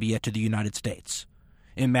Saudi Arabia to the United States.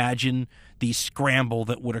 Imagine the scramble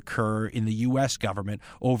that would occur in the U.S. government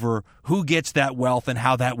over who gets that wealth and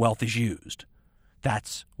how that wealth is used.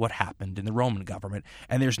 That's what happened in the Roman government,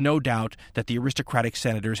 and there's no doubt that the aristocratic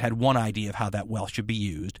senators had one idea of how that wealth should be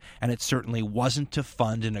used, and it certainly wasn't to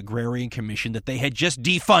fund an agrarian commission that they had just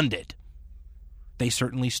defunded. They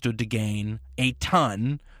certainly stood to gain a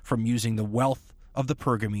ton from using the wealth of the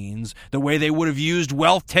Pergamenes the way they would have used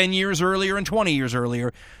wealth 10 years earlier and 20 years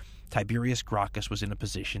earlier. Tiberius Gracchus was in a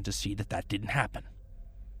position to see that that didn't happen.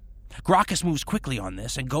 Gracchus moves quickly on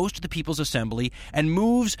this and goes to the People's Assembly and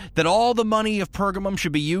moves that all the money of Pergamum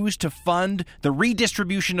should be used to fund the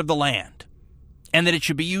redistribution of the land, and that it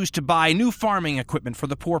should be used to buy new farming equipment for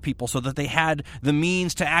the poor people so that they had the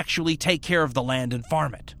means to actually take care of the land and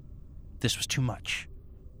farm it. This was too much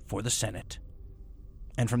for the Senate.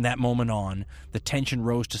 And from that moment on, the tension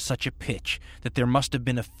rose to such a pitch that there must have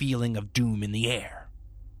been a feeling of doom in the air.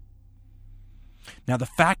 Now, the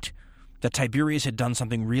fact that Tiberius had done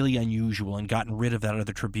something really unusual and gotten rid of that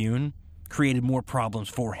other tribune created more problems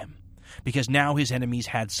for him, because now his enemies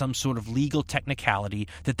had some sort of legal technicality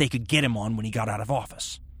that they could get him on when he got out of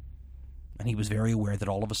office. And he was very aware that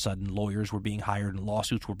all of a sudden lawyers were being hired and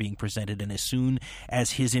lawsuits were being presented, and as soon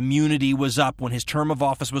as his immunity was up, when his term of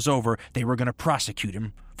office was over, they were going to prosecute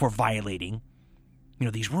him for violating,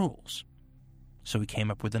 these rules. So he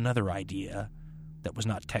came up with another idea that was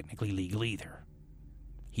not technically legal either.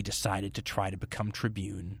 He decided to try to become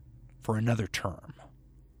tribune for another term.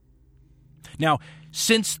 Now,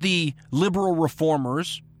 since the liberal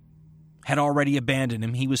reformers had already abandoned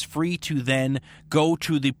him, he was free to then go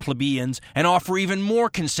to the plebeians and offer even more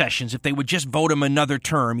concessions if they would just vote him another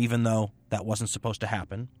term, even though that wasn't supposed to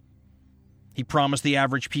happen. He promised the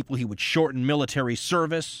average people he would shorten military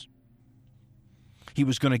service. He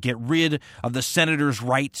was going to get rid of the senators'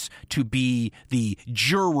 rights to be the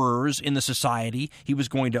jurors in the society. He was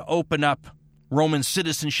going to open up Roman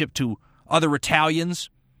citizenship to other Italians.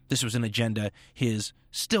 This was an agenda his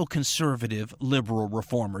still conservative liberal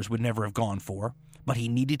reformers would never have gone for. But he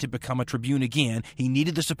needed to become a tribune again. He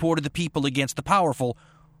needed the support of the people against the powerful,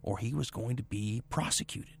 or he was going to be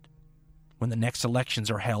prosecuted. When the next elections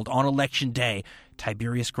are held, on election day,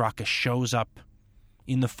 Tiberius Gracchus shows up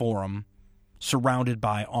in the forum, surrounded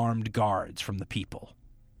by armed guards from the people.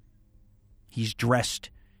 He's dressed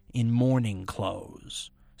in mourning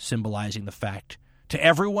clothes, symbolizing the fact to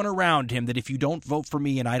everyone around him that if you don't vote for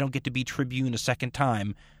me and I don't get to be tribune a second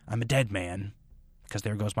time, I'm a dead man, because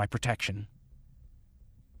there goes my protection.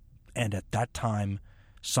 And at that time,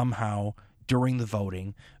 somehow, during the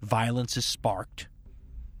voting, violence is sparked.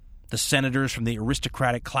 The senators from the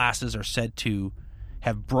aristocratic classes are said to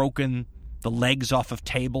have broken the legs off of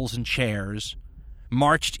tables and chairs,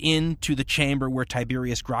 marched into the chamber where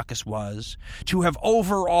Tiberius Gracchus was, to have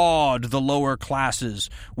overawed the lower classes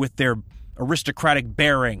with their aristocratic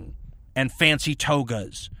bearing and fancy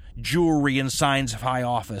togas, jewelry and signs of high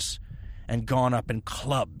office, and gone up and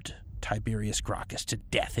clubbed Tiberius Gracchus to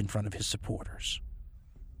death in front of his supporters.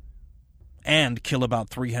 And kill about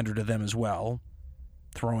 300 of them as well,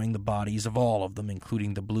 throwing the bodies of all of them,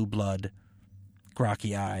 including the blue blood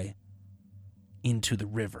Gracchii, into the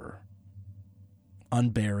river,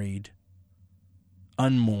 unburied,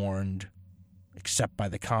 unmourned, except by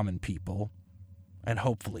the common people, and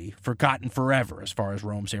hopefully forgotten forever as far as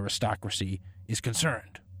Rome's aristocracy is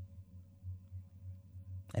concerned.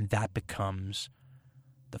 And that becomes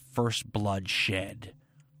the first blood shed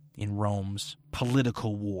in Rome's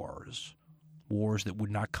political wars, wars that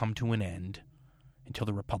would not come to an end until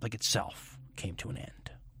the Republic itself came to an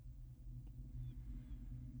end.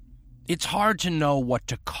 It's hard to know what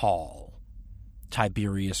to call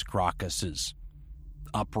Tiberius Gracchus's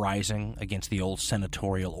uprising against the old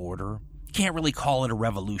senatorial order. You can't really call it a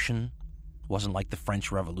revolution. It wasn't like the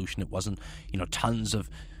French Revolution. It wasn't, tons of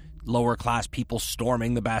lower-class people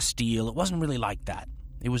storming the Bastille. It wasn't really like that.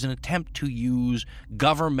 It was an attempt to use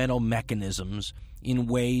governmental mechanisms in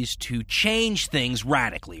ways to change things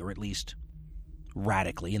radically, or at least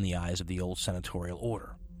radically in the eyes of the old senatorial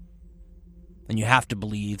order. And you have to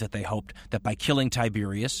believe that they hoped that by killing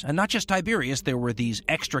Tiberius, and not just Tiberius, there were these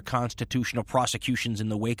extra-constitutional prosecutions in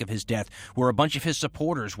the wake of his death where a bunch of his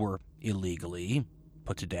supporters were illegally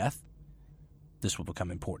put to death. This will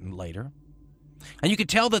become important later. And you could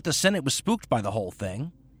tell that the Senate was spooked by the whole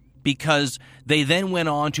thing, because they then went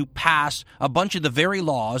on to pass a bunch of the very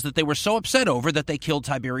laws that they were so upset over that they killed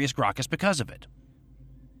Tiberius Gracchus because of it.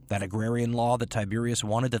 That agrarian law that Tiberius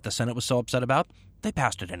wanted that the Senate was so upset about, they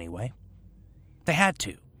passed it anyway. They had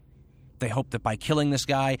to. They hoped that by killing this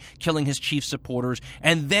guy, killing his chief supporters,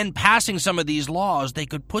 and then passing some of these laws, they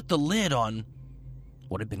could put the lid on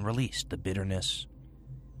what had been released, the bitterness,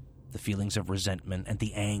 the feelings of resentment, and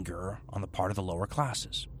the anger on the part of the lower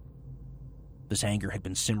classes. This anger had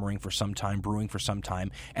been simmering for some time, brewing for some time,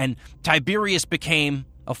 and Tiberius became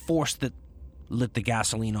a force that lit the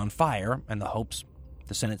gasoline on fire, and the hopes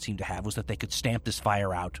the Senate seemed to have was that they could stamp this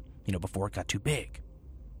fire out, before it got too big.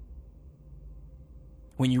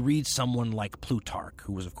 When you read someone like Plutarch,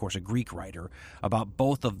 who was, of course, a Greek writer, about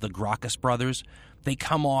both of the Gracchus brothers, they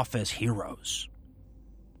come off as heroes.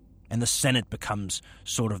 And the Senate becomes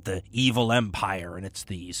sort of the evil empire, and it's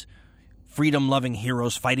these freedom-loving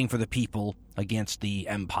heroes fighting for the people against the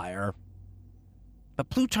empire. But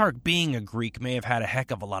Plutarch, being a Greek, may have had a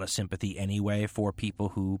heck of a lot of sympathy anyway for people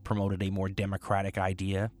who promoted a more democratic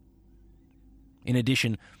idea. In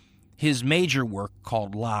addition, his major work,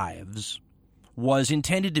 called Lives, was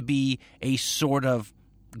intended to be a sort of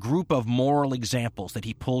group of moral examples that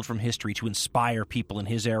he pulled from history to inspire people in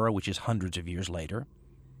his era, which is hundreds of years later.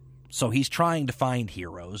 So he's trying to find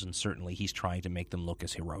heroes, and certainly he's trying to make them look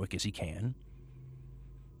as heroic as he can.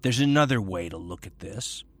 There's another way to look at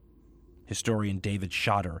this. Historian David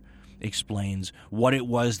Schotter explains what it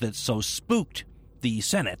was that so spooked the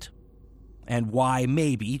Senate and why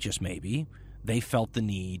maybe, just maybe, they felt the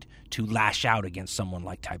need to lash out against someone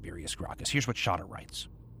like Tiberius Gracchus. Here's what Schotter writes.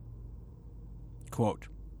 Quote,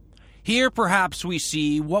 "Here perhaps we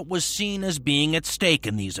see what was seen as being at stake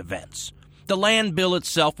in these events. The land bill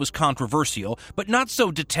itself was controversial, but not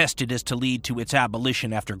so detested as to lead to its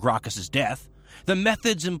abolition after Gracchus's death. The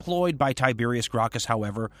methods employed by Tiberius Gracchus,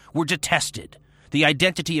 however, were detested. the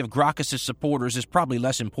identity of Gracchus's supporters is probably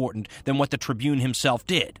less important than what the Tribune himself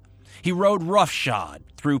did. He rode roughshod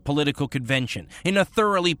through political convention in a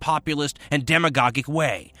thoroughly populist and demagogic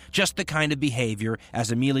way, just the kind of behavior,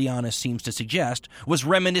 as Aemilianus seems to suggest, was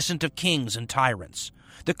reminiscent of kings and tyrants.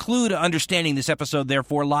 The clue to understanding this episode,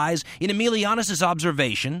 therefore, lies in Aemilianus's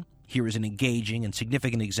observation. Here is an engaging and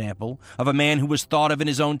significant example of a man who was thought of in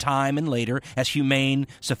his own time and later as humane,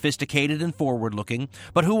 sophisticated, and forward-looking,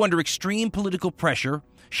 but who, under extreme political pressure,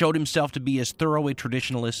 showed himself to be as thorough a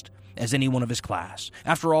traditionalist as anyone of his class.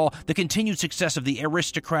 After all, the continued success of the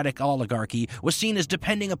aristocratic oligarchy was seen as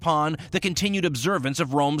depending upon the continued observance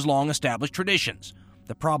of Rome's long-established traditions.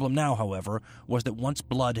 The problem now, however, was that once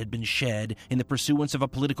blood had been shed in the pursuance of a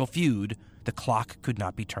political feud, the clock could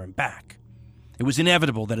not be turned back. It was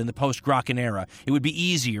inevitable that in the post-Gracchian era, it would be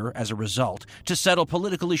easier, as a result, to settle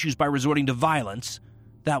political issues by resorting to violence.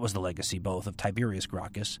 That was the legacy both of Tiberius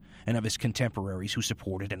Gracchus and of his contemporaries who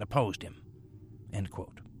supported and opposed him." End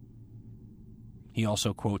quote. He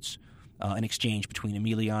also quotes an exchange between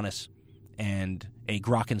Aemilianus and a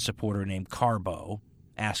Gracchian supporter named Carbo,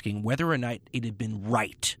 asking whether or not it had been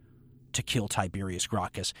right to kill Tiberius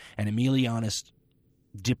Gracchus, and Aemilianus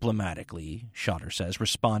diplomatically, Schotter says,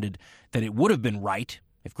 responded that it would have been right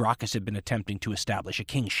if Gracchus had been attempting to establish a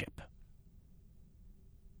kingship.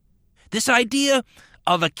 This idea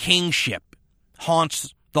of a kingship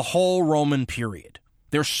haunts the whole Roman period.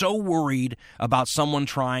 They're so worried about someone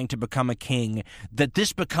trying to become a king that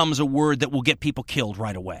this becomes a word that will get people killed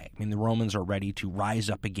right away. I mean, the Romans are ready to rise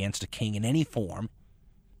up against a king in any form.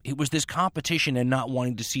 It was this competition and not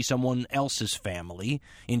wanting to see someone else's family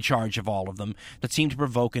in charge of all of them that seemed to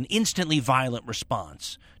provoke an instantly violent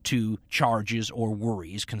response to charges or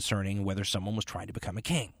worries concerning whether someone was trying to become a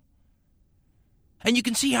king. And you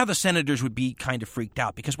can see how the senators would be kind of freaked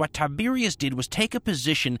out, because what Tiberius did was take a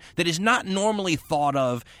position that is not normally thought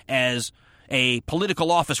of as a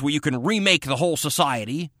political office where you can remake the whole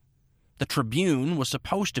society. The tribune was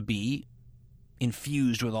supposed to be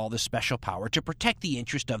infused with all this special power to protect the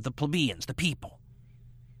interest of the plebeians, the people.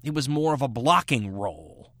 It was more of a blocking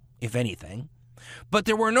role, if anything. But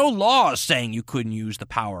there were no laws saying you couldn't use the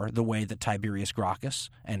power the way that Tiberius Gracchus,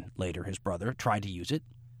 and later his brother, tried to use it.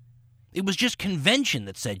 It was just convention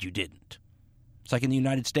that said you didn't. It's like in the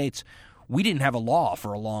United States, we didn't have a law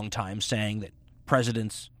for a long time saying that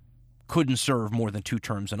presidents couldn't serve more than 2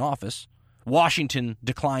 terms in office. Washington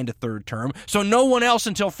declined a 3rd term, so no one else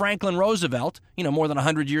until Franklin Roosevelt, more than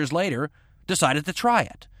 100 years later, decided to try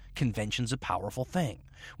it. Convention's a powerful thing.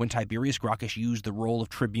 When Tiberius Gracchus used the role of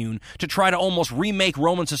tribune to try to almost remake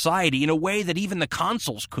Roman society in a way that even the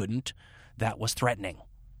consuls couldn't, that was threatening.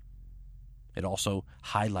 It also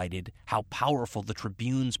highlighted how powerful the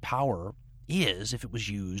tribune's power is if it was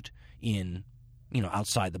used in,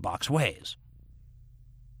 outside-the-box ways.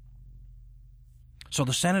 So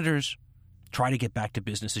the senators try to get back to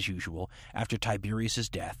business as usual after Tiberius's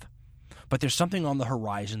death, but there's something on the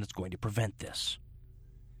horizon that's going to prevent this.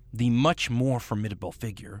 The much more formidable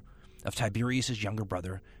figure of Tiberius's younger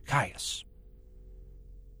brother, Caius.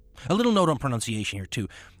 A little note on pronunciation here, too.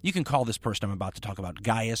 You can call this person I'm about to talk about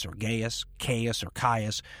Gaius or Gaius, Caius or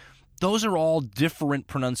Caius. Those are all different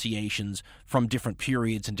pronunciations from different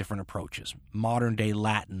periods and different approaches. Modern-day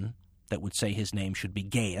Latin that would say his name should be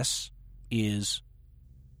Gaius is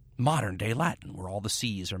modern-day Latin, where all the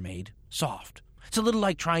C's are made soft. It's a little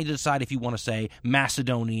like trying to decide if you want to say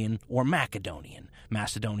Macedonian or Macedonian.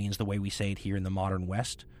 Macedonian is the way we say it here in the modern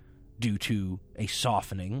West, due to a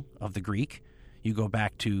softening of the Greek. You go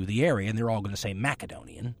back to the area, and they're all going to say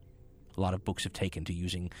Macedonian. A lot of books have taken to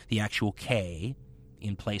using the actual K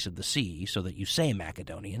in place of the C so that you say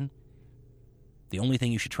Macedonian. The only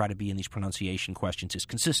thing you should try to be in these pronunciation questions is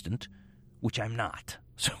consistent, which I'm not.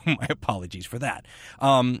 So my apologies for that.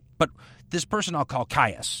 But this person I'll call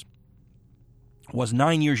Caius was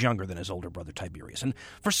 9 years younger than his older brother Tiberius. And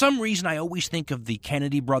for some reason, I always think of the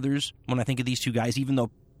Kennedy brothers when I think of these two guys, even though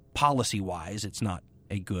policy-wise it's not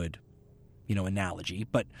a good, analogy.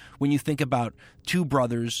 But when you think about two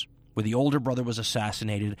brothers where the older brother was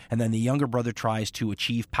assassinated and then the younger brother tries to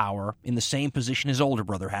achieve power in the same position his older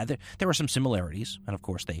brother had, there are some similarities. And, of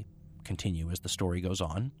course, they continue as the story goes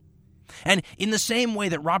on. And in the same way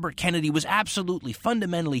that Robert Kennedy was absolutely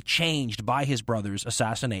fundamentally changed by his brother's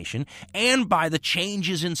assassination and by the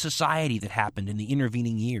changes in society that happened in the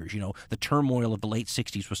intervening years, the turmoil of the late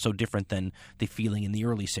 60s was so different than the feeling in the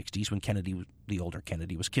early 60s when the older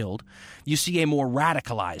Kennedy was killed. You see a more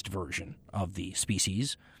radicalized version of the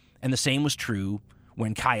species, and the same was true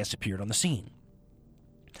when Caius appeared on the scene.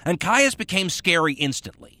 And Caius became scary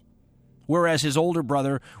instantly, whereas his older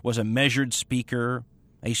brother was a measured speaker,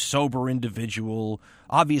 a sober individual,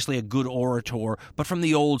 obviously a good orator, but from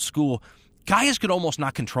the old school, Gaius could almost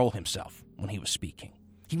not control himself when he was speaking.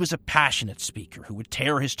 He was a passionate speaker who would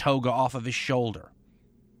tear his toga off of his shoulder.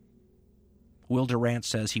 Will Durant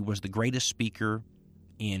says he was the greatest speaker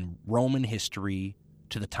in Roman history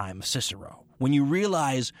to the time of Cicero. When you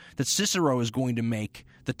realize that Cicero is going to make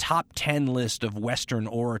the top 10 list of Western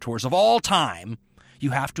orators of all time,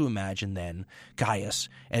 you have to imagine then Gaius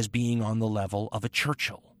as being on the level of a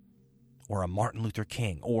Churchill or a Martin Luther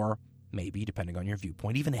King or maybe, depending on your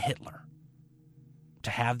viewpoint, even a Hitler.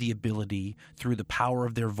 To have the ability, through the power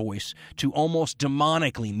of their voice, to almost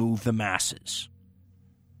demonically move the masses.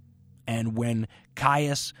 And when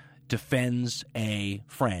Caius defends a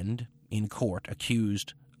friend in court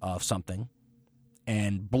accused of something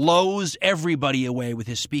and blows everybody away with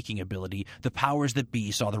his speaking ability, the powers that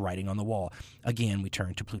be saw the writing on the wall. Again, we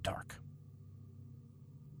turn to Plutarch.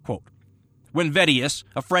 Quote, "When Vedius,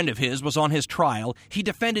 a friend of his, was on his trial, he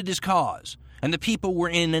defended his cause, and the people were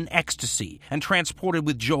in an ecstasy and transported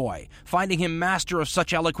with joy, finding him master of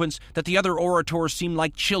such eloquence that the other orators seemed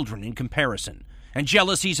like children in comparison. And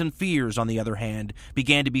jealousies and fears, on the other hand,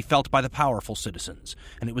 began to be felt by the powerful citizens,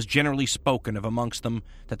 and it was generally spoken of amongst them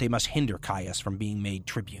that they must hinder Caius from being made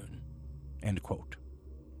tribune." End quote.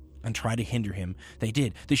 And try to hinder him they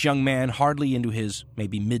did. This young man, hardly into his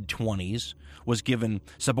maybe mid-20s, was given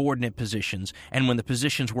subordinate positions, and when the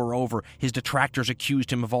positions were over, his detractors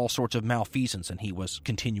accused him of all sorts of malfeasance, and he was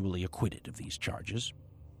continually acquitted of these charges.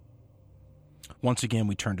 Once again,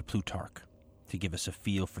 we turn to Plutarch to give us a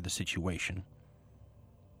feel for the situation.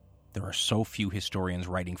 There are so few historians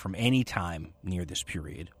writing from any time near this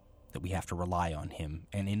period that we have to rely on him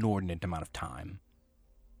an inordinate amount of time.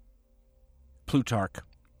 Plutarch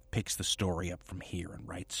picks the story up from here and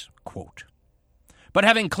writes, quote, "But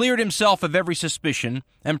having cleared himself of every suspicion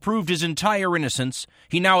and proved his entire innocence,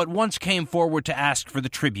 he now at once came forward to ask for the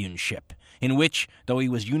tribuneship, in which, though he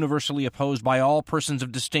was universally opposed by all persons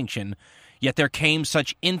of distinction, yet there came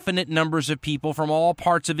such infinite numbers of people from all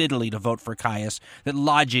parts of Italy to vote for Caius that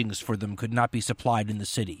lodgings for them could not be supplied in the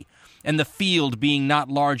city. And the field being not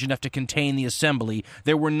large enough to contain the assembly,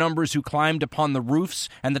 there were numbers who climbed upon the roofs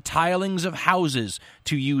and the tilings of houses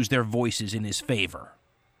to use their voices in his favor."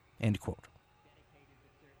 End quote.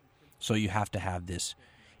 So you have to have this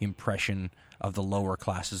impression of the lower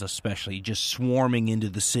classes especially just swarming into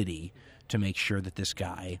the city to make sure that this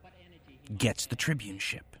guy gets the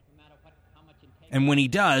tribuneship. And when he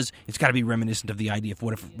does, it's got to be reminiscent of the idea of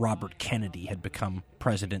what if Robert Kennedy had become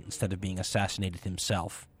president instead of being assassinated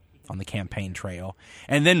himself on the campaign trail,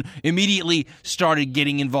 and then immediately started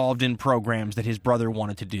getting involved in programs that his brother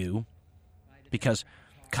wanted to do, because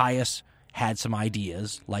Caius had some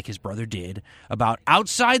ideas, like his brother did, about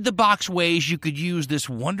outside-the-box ways you could use this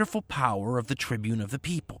wonderful power of the tribune of the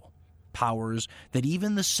people, powers that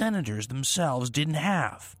even the senators themselves didn't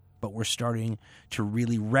have, but we're starting to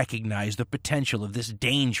really recognize the potential of this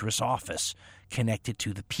dangerous office connected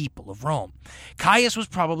to the people of Rome. Caius was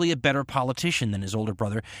probably a better politician than his older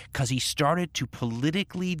brother because he started to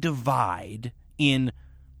politically divide in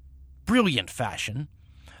brilliant fashion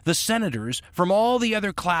the senators from all the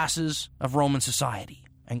other classes of Roman society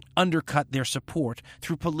and undercut their support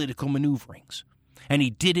through political maneuverings. And he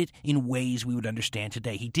did it in ways we would understand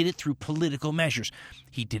today. He did it through political measures.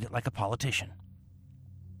 He did it like a politician.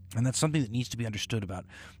 And that's something that needs to be understood about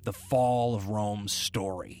the fall of Rome's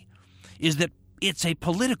story, is that it's a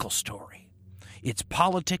political story. It's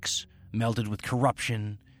politics melded with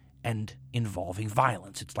corruption and involving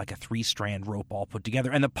violence. It's like a three-strand rope all put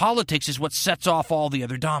together. And the politics is what sets off all the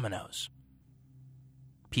other dominoes.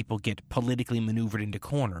 People get politically maneuvered into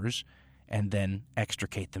corners and then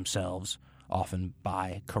extricate themselves, often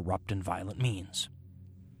by corrupt and violent means.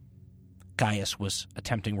 Caius was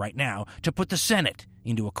attempting right now to put the Senate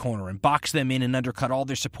into a corner and box them in and undercut all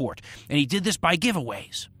their support. And he did this by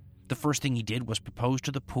giveaways. The first thing he did was propose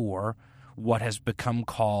to the poor what has become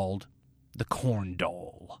called the corn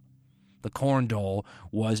dole. The corn dole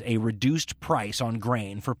was a reduced price on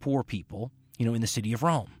grain for poor people, in the city of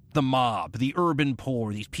Rome. The mob, the urban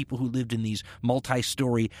poor, these people who lived in these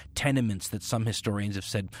multi-story tenements that some historians have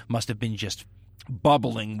said must have been just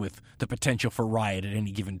bubbling with the potential for riot at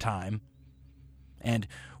any given time. And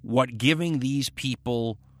what giving these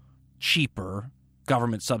people cheaper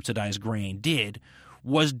government-subsidized grain did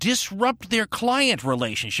was disrupt their client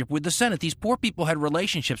relationship with the Senate. These poor people had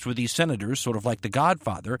relationships with these senators, sort of like the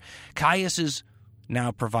Godfather. Caius is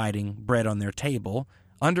now providing bread on their table,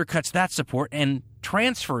 undercuts that support, and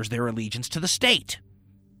transfers their allegiance to the state.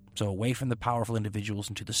 So away from the powerful individuals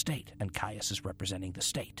into the state, and Caius is representing the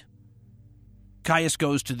state. Caius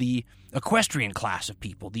goes to the equestrian class of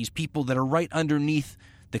people, these people that are right underneath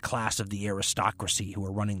the class of the aristocracy who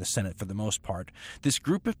are running the Senate for the most part. This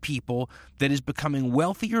group of people that is becoming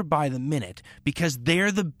wealthier by the minute because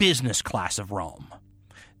they're the business class of Rome.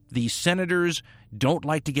 These senators don't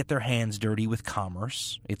like to get their hands dirty with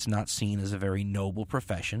commerce. It's not seen as a very noble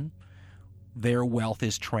profession. Their wealth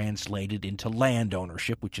is translated into land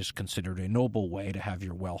ownership, which is considered a noble way to have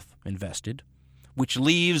your wealth invested, which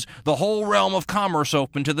leaves the whole realm of commerce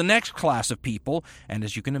open to the next class of people. And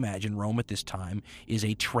as you can imagine, Rome at this time is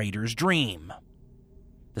a trader's dream.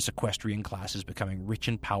 This equestrian class is becoming rich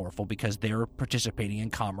and powerful because they're participating in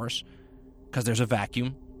commerce, because there's a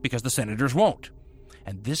vacuum, because the senators won't.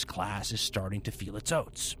 And this class is starting to feel its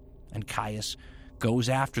oats. And Caius goes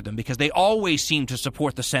after them because they always seem to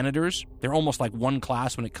support the senators. They're almost like one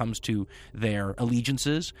class when it comes to their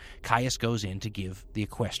allegiances. Caius goes in to give the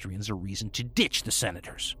equestrians a reason to ditch the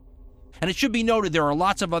senators. And it should be noted there are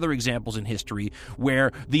lots of other examples in history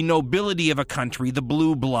where the nobility of a country, the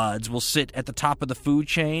blue bloods, will sit at the top of the food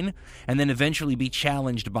chain and then eventually be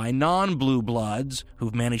challenged by non-blue bloods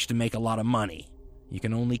who've managed to make a lot of money. You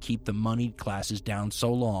can only keep the moneyed classes down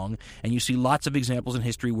so long, and you see lots of examples in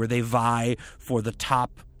history where they vie for the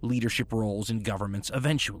top leadership roles in governments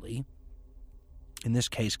eventually. In this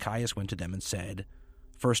case, Caius went to them and said,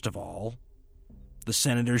 first of all, the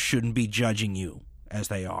senators shouldn't be judging you as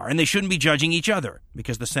they are, and they shouldn't be judging each other,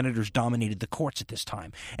 because the senators dominated the courts at this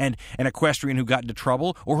time. And an equestrian who got into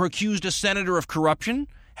trouble or who accused a senator of corruption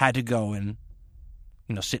had to go and,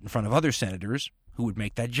 sit in front of other senators who would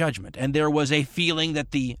make that judgment. And there was a feeling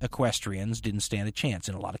that the equestrians didn't stand a chance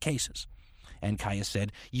in a lot of cases. And Caius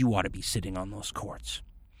said, you ought to be sitting on those courts.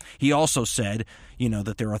 He also said,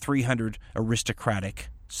 that there are 300 aristocratic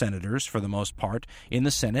senators, for the most part, in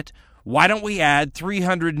the Senate. Why don't we add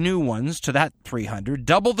 300 new ones to that 300,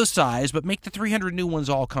 double the size, but make the 300 new ones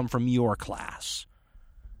all come from your class,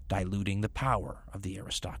 diluting the power of the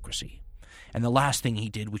aristocracy. And the last thing he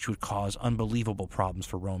did, which would cause unbelievable problems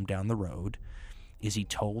for Rome down the road, is he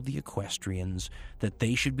told the equestrians that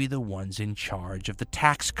they should be the ones in charge of the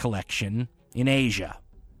tax collection in Asia.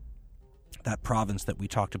 That province that we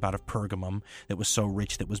talked about of Pergamum that was so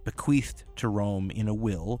rich that was bequeathed to Rome in a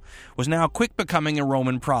will was now quick becoming a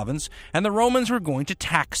Roman province, and the Romans were going to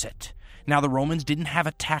tax it. Now, the Romans didn't have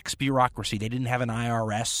a tax bureaucracy. They didn't have an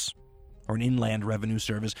IRS or an inland revenue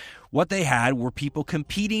service. What they had were people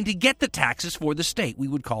competing to get the taxes for the state. We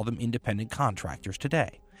would call them independent contractors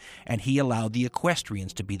today. And he allowed the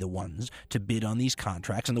equestrians to be the ones to bid on these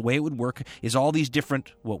contracts. And the way it would work is all these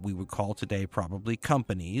different, what we would call today probably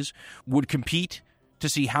companies, would compete to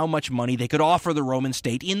see how much money they could offer the Roman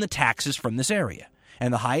state in the taxes from this area.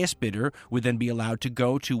 And the highest bidder would then be allowed to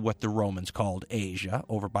go to what the Romans called Asia,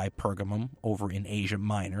 over by Pergamum, over in Asia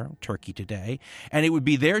Minor, Turkey today. And it would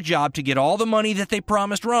be their job to get all the money that they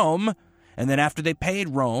promised Rome. And then after they paid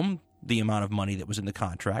Rome the amount of money that was in the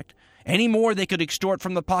contract, any more they could extort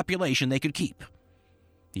from the population they could keep.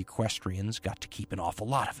 The equestrians got to keep an awful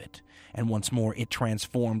lot of it. And once more, it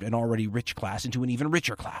transformed an already rich class into an even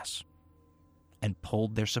richer class and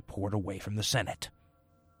pulled their support away from the Senate.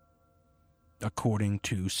 According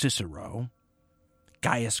to Cicero,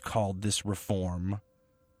 Gaius called this reform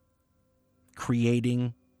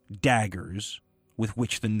creating daggers with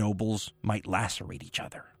which the nobles might lacerate each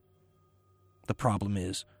other. The problem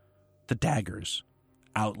is, the daggers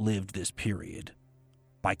outlived this period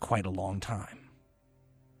by quite a long time.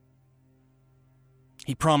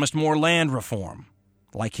 He promised more land reform,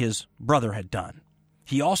 like his brother had done.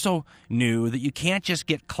 He also knew that you can't just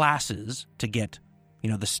get classes to get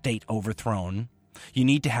the state overthrown. You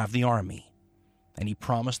need to have the army. And he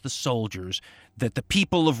promised the soldiers that the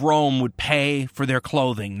people of Rome would pay for their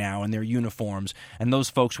clothing now and their uniforms, and those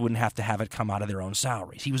folks wouldn't have to have it come out of their own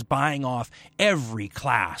salaries. He was buying off every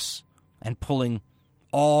class and pulling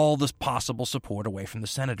all this possible support away from the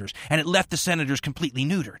senators, and it left the senators completely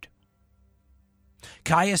neutered.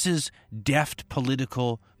 Caius's deft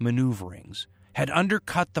political maneuverings had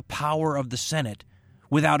undercut the power of the Senate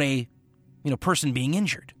without a person being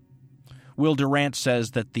injured. Will Durant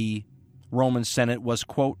says that the Roman Senate was,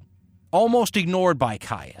 quote, almost ignored by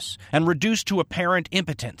Caius and reduced to apparent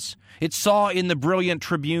impotence. It saw in the brilliant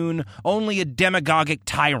tribune only a demagogic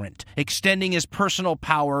tyrant, extending his personal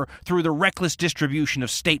power through the reckless distribution of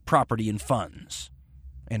state property and funds.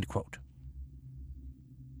 End quote.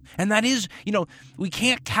 And that is, we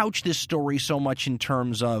can't couch this story so much in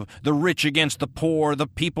terms of the rich against the poor, the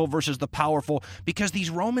people versus the powerful, because these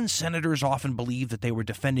Roman senators often believed that they were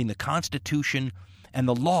defending the Constitution and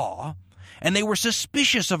the law, and they were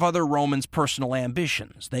suspicious of other Romans' personal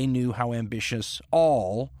ambitions. They knew how ambitious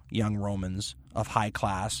all young Romans of high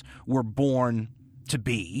class were born to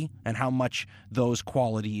be and how much those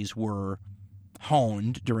qualities were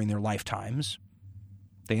honed during their lifetimes.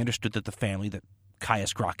 They understood that the family that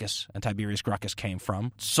Caius Gracchus and Tiberius Gracchus came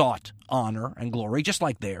from sought honor and glory just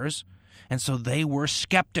like theirs, and so they were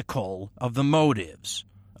skeptical of the motives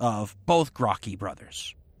of both Gracchi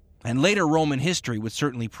brothers. And later Roman history would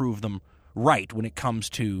certainly prove them right when it comes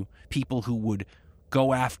to people who would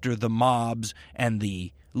go after the mobs and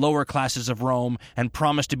the lower classes of Rome and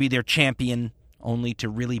promise to be their champion, only to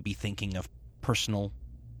really be thinking of personal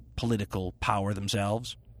political power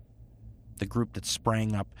themselves. The group that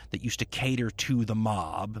sprang up that used to cater to the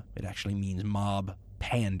mob, it actually means mob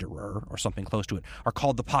panderer or something close to it, are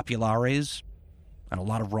called the populares. And a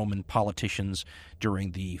lot of Roman politicians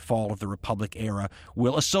during the fall of the Republic era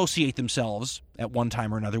will associate themselves at one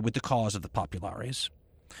time or another with the cause of the populares.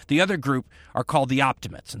 The other group are called the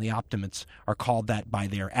optimates, and the optimates are called that by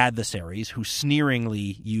their adversaries who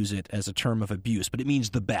sneeringly use it as a term of abuse, but it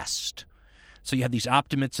means the best. So you have these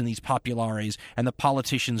optimates and these populares, and the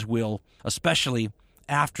politicians will, especially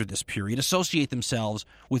after this period, associate themselves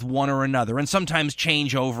with one or another, and sometimes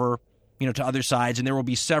change over, to other sides, and there will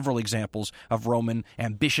be several examples of Roman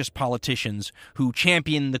ambitious politicians who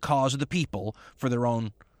champion the cause of the people for their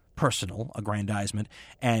own personal aggrandizement,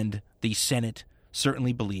 and the Senate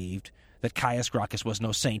certainly believed that Caius Gracchus was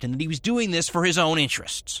no saint, and that he was doing this for his own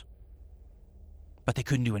interests. But they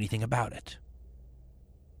couldn't do anything about it.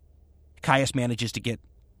 Caius manages to get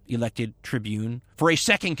elected tribune for a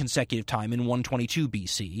second consecutive time in 122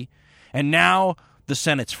 BC, and now the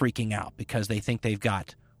Senate's freaking out because they think they've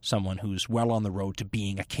got someone who's well on the road to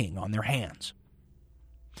being a king on their hands.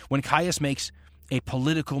 When Caius makes a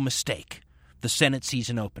political mistake, the Senate sees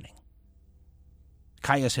an opening.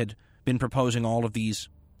 Caius had been proposing all of these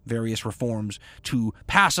various reforms to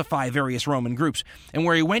pacify various Roman groups, and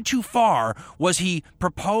where he went too far was he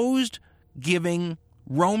proposed giving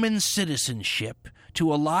Roman citizenship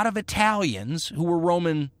to a lot of Italians who were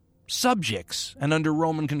Roman subjects and under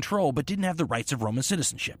Roman control, but didn't have the rights of Roman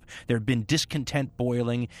citizenship. There had been discontent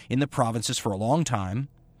boiling in the provinces for a long time.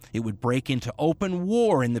 It would break into open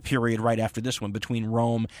war in the period right after this one between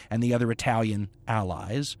Rome and the other Italian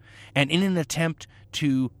allies. And in an attempt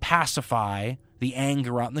to pacify the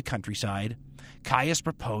anger out in the countryside, Caius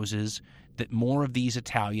proposes that more of these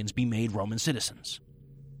Italians be made Roman citizens.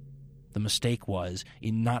 The mistake was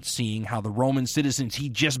in not seeing how the Roman citizens he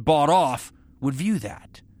just bought off would view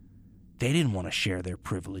that. They didn't want to share their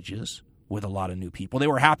privileges with a lot of new people. They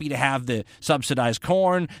were happy to have the subsidized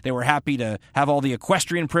corn. They were happy to have all the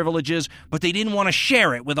equestrian privileges, but they didn't want to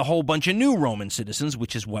share it with a whole bunch of new Roman citizens,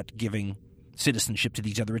 which is what giving citizenship to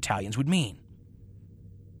these other Italians would mean.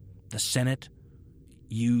 The Senate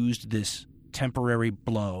used this temporary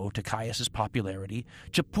blow to Caius's popularity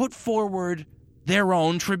to put forward their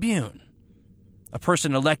own tribune, a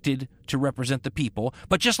person elected to represent the people.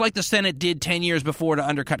 But just like the Senate did 10 years before to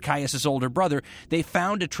undercut Caius's older brother, they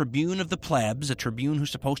found a tribune of the plebs, a tribune who's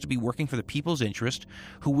supposed to be working for the people's interest,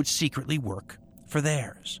 who would secretly work for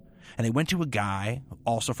theirs. And they went to a guy,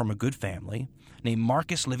 also from a good family, named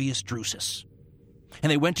Marcus Livius Drusus.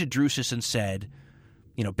 And they went to Drusus and said,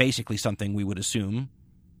 basically something we would assume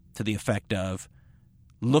to the effect of,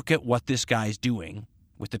 look at what this guy's doing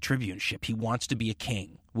with the tribuneship. He wants to be a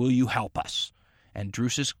king. Will you help us? And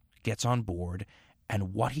Drusus gets on board,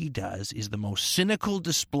 and what he does is the most cynical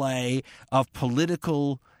display of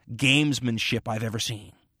political gamesmanship I've ever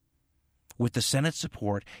seen. With the Senate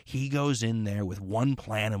support, he goes in there with one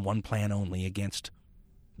plan and one plan only against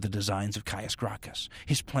the designs of Caius Gracchus.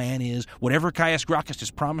 His plan is, whatever Caius Gracchus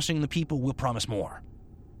is promising the people, we'll promise more.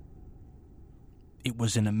 It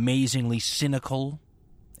was an amazingly cynical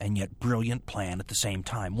and yet brilliant plan at the same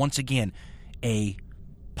time. Once again, a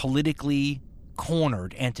politically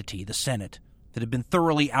cornered entity, the Senate, that had been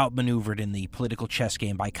thoroughly outmaneuvered in the political chess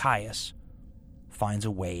game by Caius, finds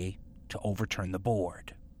a way to overturn the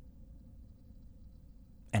board.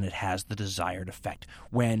 And it has the desired effect.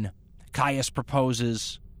 When Caius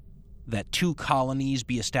proposes that 2 colonies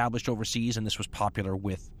be established overseas, and this was popular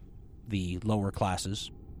with the lower classes,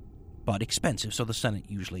 but expensive, so the Senate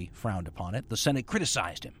usually frowned upon it. The Senate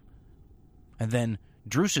criticized him. And then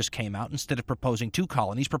Drusus came out, instead of proposing 2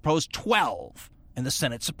 colonies, proposed 12, and the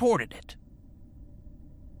Senate supported it.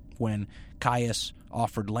 When Caius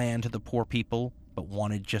offered land to the poor people, but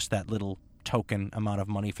wanted just that little token amount of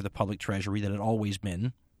money for the public treasury that had always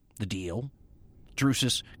been the deal,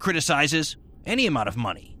 Drusus criticizes any amount of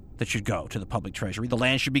money that should go to the public treasury. The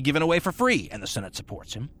land should be given away for free, and the Senate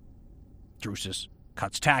supports him. Drusus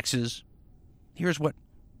cuts taxes. Here's what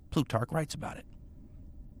Plutarch writes about it.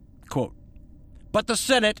 Quote, But the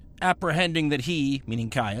Senate, apprehending that he, meaning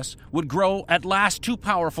Caius, would grow at last too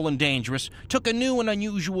powerful and dangerous, took a new and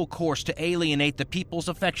unusual course to alienate the people's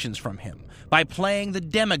affections from him, by playing the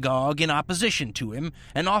demagogue in opposition to him,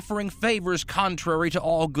 and offering favors contrary to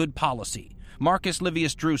all good policy. Marcus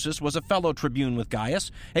Livius Drusus was a fellow tribune with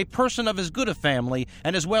Gaius, a person of as good a family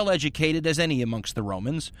and as well educated as any amongst the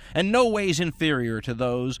Romans, and no ways inferior to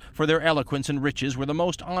those, for their eloquence and riches were the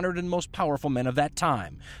most honored and most powerful men of that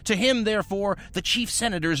time. To him, therefore, the chief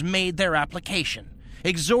senators made their application,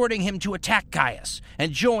 exhorting him to attack Caius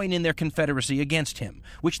and join in their confederacy against him,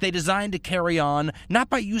 which they designed to carry on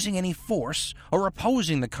not by using any force or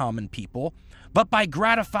opposing the common people, but by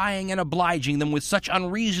gratifying and obliging them with such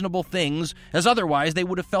unreasonable things as otherwise they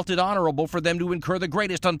would have felt it honorable for them to incur the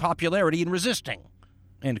greatest unpopularity in resisting."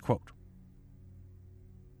 End quote.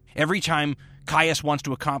 Every time Caius wants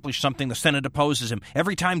to accomplish something, the Senate opposes him.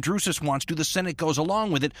 Every time Drusus wants to, the Senate goes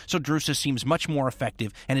along with it, so Drusus seems much more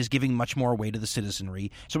effective and is giving much more weight to the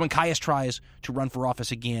citizenry. So when Caius tries to run for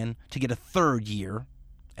office again to get a third year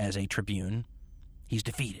as a tribune, he's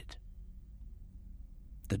defeated.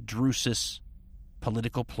 The Drusus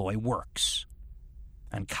political ploy works,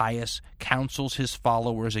 and Caius counsels his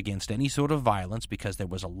followers against any sort of violence because there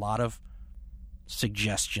was a lot of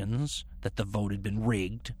suggestions that the vote had been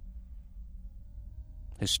rigged.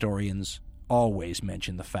 Historians always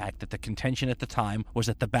mention the fact that the contention at the time was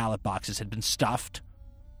that the ballot boxes had been stuffed.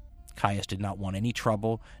 Caius did not want any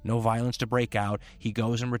trouble, no violence to break out. He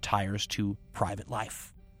goes and retires to private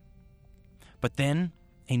life. But then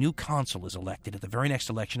a new consul is elected at the very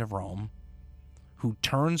next election of Rome, who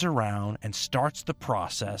turns around and starts the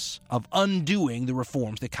process of undoing the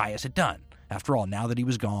reforms that Caius had done. After all, now that he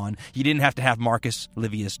was gone, you didn't have to have Marcus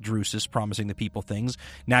Livius Drusus promising the people things.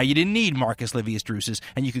 Now you didn't need Marcus Livius Drusus,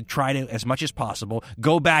 and you could try to, as much as possible,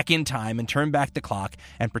 go back in time and turn back the clock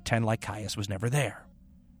and pretend like Caius was never there.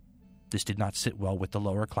 This did not sit well with the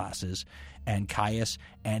lower classes, and Caius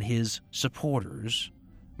and his supporters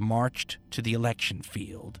marched to the election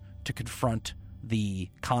field to confront the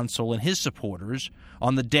consul and his supporters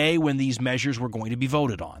on the day when these measures were going to be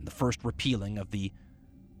voted on, the first repealing of the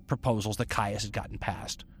proposals that Caius had gotten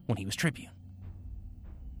passed when he was tribune.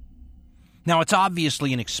 Now, it's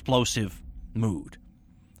obviously an explosive mood,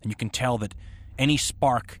 and you can tell that any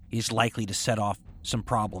spark is likely to set off some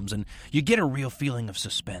problems, and you get a real feeling of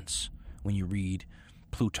suspense when you read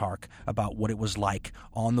Plutarch about what it was like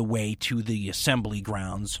on the way to the assembly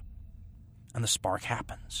grounds, and the spark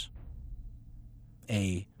happens.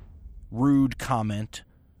 A rude comment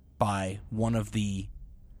by one of the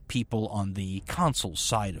people on the consul's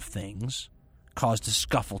side of things caused a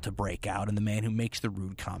scuffle to break out, and the man who makes the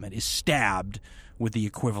rude comment is stabbed with the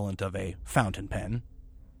equivalent of a fountain pen.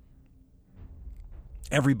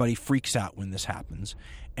 Everybody freaks out when this happens,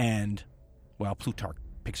 and, well, Plutarch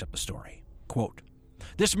picks up the story. Quote,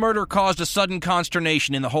 "This murder caused a sudden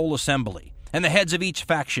consternation in the whole assembly, and the heads of each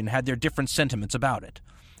faction had their different sentiments about it.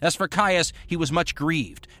 As for Caius, he was much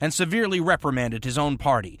grieved, and severely reprimanded his own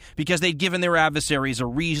party, because they'd given their adversaries a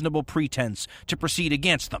reasonable pretense to proceed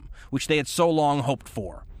against them, which they had so long hoped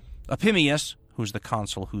for. Opimius, who's the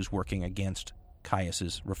consul who's working against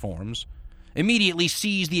Caius's reforms, immediately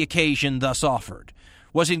seized the occasion thus offered,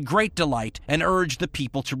 was in great delight, and urged the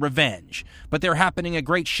people to revenge. But there happening a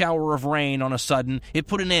great shower of rain on a sudden, it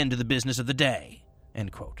put an end to the business of the day."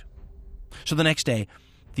 End quote. So the next day,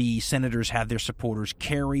 the senators have their supporters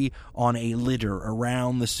carry on a litter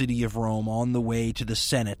around the city of Rome on the way to the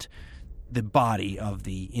Senate the body of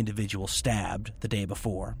the individual stabbed the day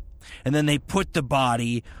before. And then they put the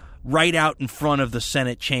body right out in front of the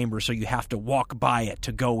Senate chamber, so you have to walk by it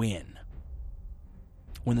to go in.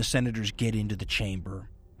 When the senators get into the chamber,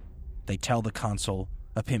 they tell the consul,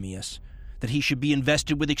 Opimius, that he should be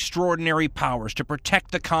invested with extraordinary powers to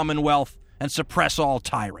protect the commonwealth and suppress all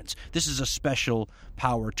tyrants. This is a special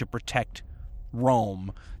power to protect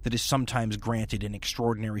Rome that is sometimes granted in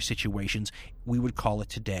extraordinary situations. We would call it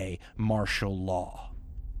today martial law.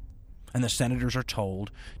 And the senators are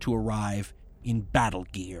told to arrive in battle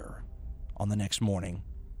gear on the next morning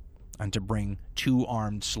and to bring 2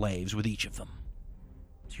 armed slaves with each of them.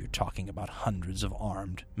 So you're talking about hundreds of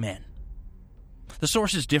armed men. The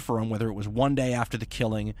sources differ on whether it was one day after the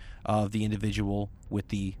killing of the individual with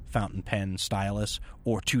the fountain pen stylus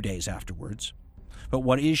or 2 days afterwards. But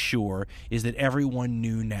what is sure is that everyone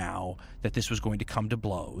knew now that this was going to come to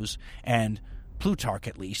blows, and Plutarch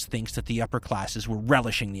at least thinks that the upper classes were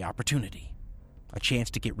relishing the opportunity. A chance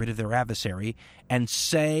to get rid of their adversary and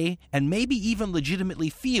say, and maybe even legitimately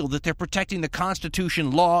feel, that they're protecting the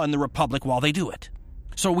Constitution, law, and the Republic while they do it.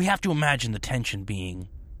 So we have to imagine the tension being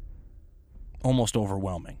almost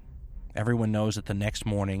overwhelming. Everyone knows that the next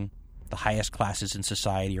morning, the highest classes in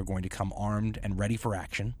society are going to come armed and ready for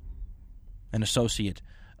action. An associate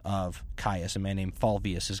of Caius, a man named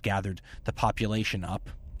Fulvius, has gathered the population up,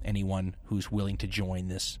 anyone who's willing to join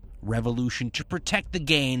this revolution to protect the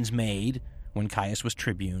gains made when Caius was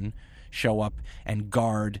tribune, show up and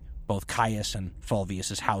guard both Caius and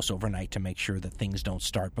Fulvius' house overnight to make sure that things don't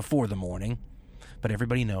start before the morning. But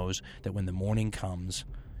everybody knows that when the morning comes,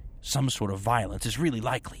 some sort of violence is really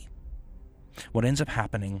likely. What ends up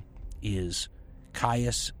happening is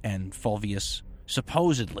Caius and Fulvius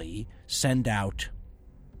supposedly send out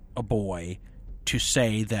a boy to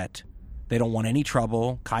say that they don't want any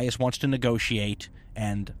trouble. Caius wants to negotiate,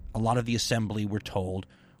 and a lot of the assembly, we're told,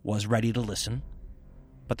 was ready to listen.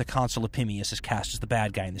 But the consul Opimius is cast as the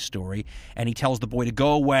bad guy in the story, and he tells the boy to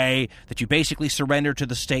go away, that you basically surrender to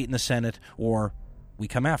the state and the Senate, or we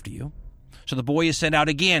come after you. So the boy is sent out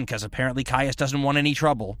again, because apparently Caius doesn't want any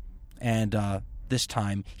trouble. And this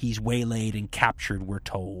time he's waylaid and captured, we're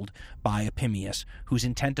told, by Opimius, who's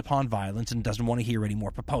intent upon violence and doesn't want to hear any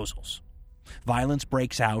more proposals. Violence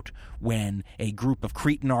breaks out when a group of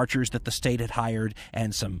Cretan archers that the state had hired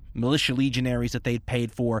and some militia legionaries that they'd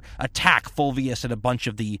paid for attack Fulvius and a bunch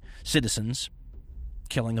of the citizens,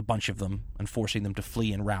 killing a bunch of them and forcing them to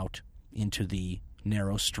flee en route into the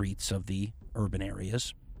narrow streets of the urban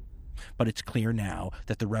areas. But it's clear now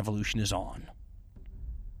that the revolution is on.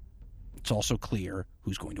 It's also clear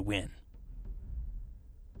who's going to win.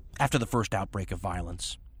 After the first outbreak of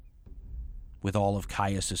violence, with all of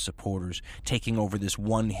Caius' supporters taking over this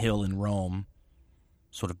one hill in Rome,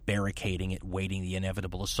 sort of barricading it, waiting the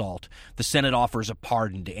inevitable assault, the Senate offers a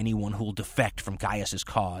pardon to anyone who will defect from Caius'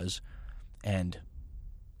 cause, and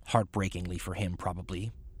heartbreakingly for him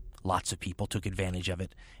probably, lots of people took advantage of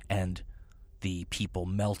it, and the people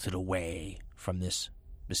melted away from this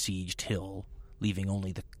besieged hill, leaving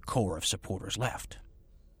only the core of supporters left.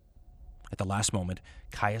 At the last moment,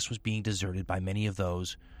 Caius was being deserted by many of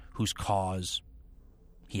those whose cause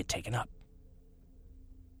he had taken up.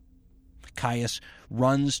 Caius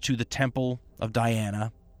runs to the temple of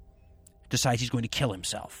Diana, decides he's going to kill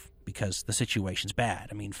himself because the situation's bad.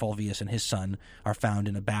 I mean, Fulvius and his son are found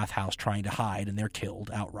in a bathhouse trying to hide, and they're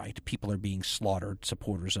killed outright. People are being slaughtered,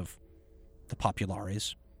 supporters of the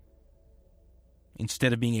populares.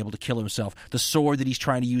 Instead of being able to kill himself, the sword that he's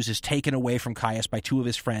trying to use is taken away from Caius by two of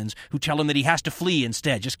his friends who tell him that he has to flee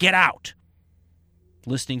instead. Just get out!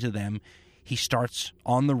 Listening to them, he starts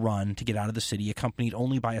on the run to get out of the city, accompanied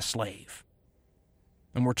only by a slave.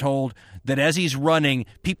 And we're told that as he's running,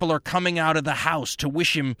 people are coming out of the house to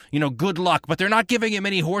wish him, good luck, but they're not giving him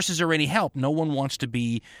any horses or any help. No one wants to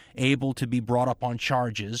be able to be brought up on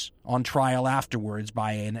charges, on trial afterwards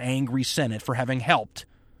by an angry Senate for having helped,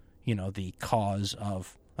 the cause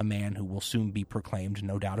of a man who will soon be proclaimed,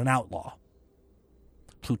 no doubt, an outlaw.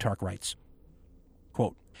 Plutarch writes,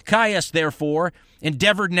 quote, Caius, therefore,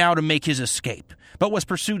 endeavored now to make his escape, but was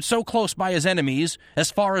pursued so close by his enemies, as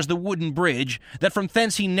far as the wooden bridge, that from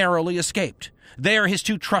thence he narrowly escaped. There his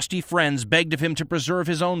two trusty friends begged of him to preserve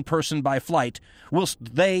his own person by flight, whilst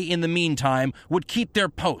they, in the meantime, would keep their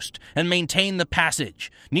post and maintain the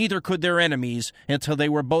passage. Neither could their enemies, until they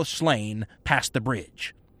were both slain, pass the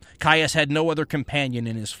bridge. Caius had no other companion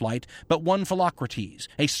in his flight but one Philocrates,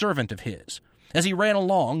 a servant of his. As he ran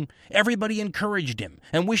along, everybody encouraged him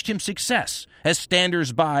and wished him success, as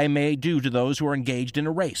standers-by may do to those who are engaged in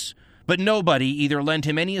a race. But nobody either lent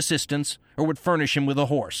him any assistance or would furnish him with a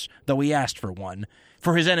horse, though he asked for one,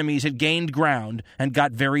 for his enemies had gained ground and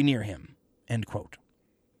got very near him. End quote.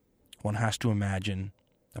 One has to imagine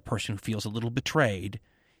a person who feels a little betrayed.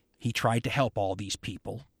 He tried to help all these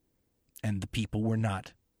people, and the people were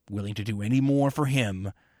not willing to do any more for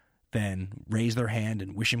him than raise their hand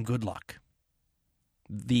and wish him good luck.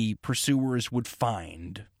 The pursuers would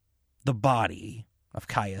find the body of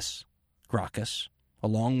Caius Gracchus,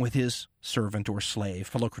 along with his servant or slave,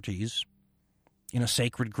 Philocrates, in a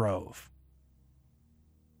sacred grove.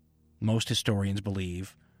 Most historians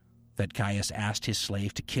believe that Caius asked his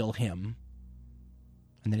slave to kill him,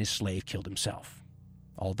 and then his slave killed himself,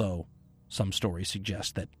 although some stories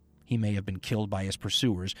suggest that he may have been killed by his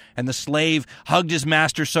pursuers, and the slave hugged his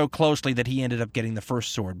master so closely that he ended up getting the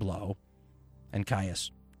first sword blow, and Caius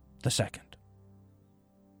the second.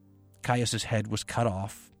 Caius's head was cut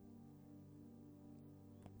off.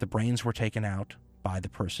 The brains were taken out by the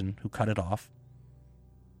person who cut it off,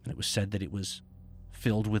 and it was said that it was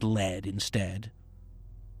filled with lead instead,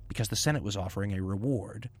 because the Senate was offering a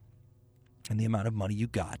reward, and the amount of money you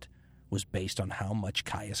got was based on how much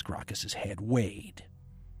Caius Gracchus's head weighed.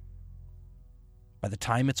 By the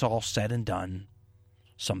time it's all said and done,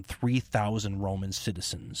 some 3,000 Roman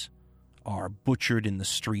citizens are butchered in the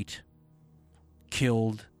street,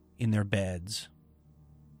 killed in their beds,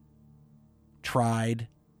 tried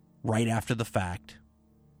right after the fact,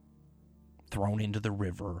 thrown into the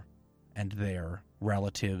river, and their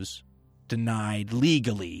relatives denied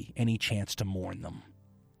legally any chance to mourn them.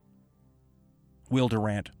 Will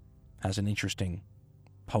Durant has an interesting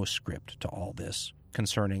postscript to all this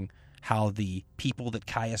concerning how the people that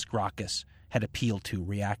Caius Gracchus had appealed to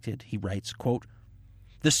reacted. He writes, quote,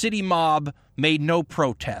 "The city mob made no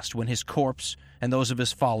protest when his corpse and those of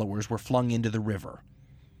his followers were flung into the river.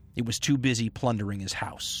 It was too busy plundering his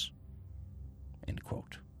house." End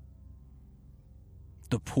quote.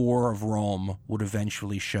 The poor of Rome would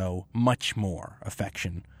eventually show much more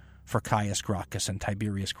affection for Caius Gracchus and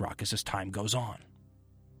Tiberius Gracchus as time goes on.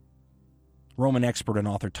 Roman expert and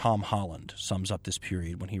author Tom Holland sums up this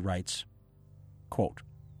period when he writes, quote,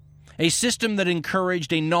 "A system that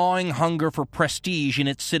encouraged a gnawing hunger for prestige in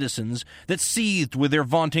its citizens, that seethed with their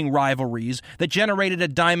vaunting rivalries, that generated a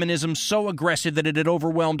daimonism so aggressive that it had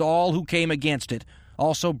overwhelmed all who came against it,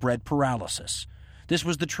 also bred paralysis. This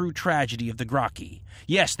was the true tragedy of the Gracchi.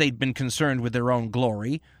 Yes, they'd been concerned with their own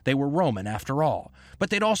glory. They were Roman, after all. But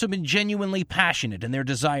they'd also been genuinely passionate in their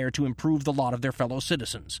desire to improve the lot of their fellow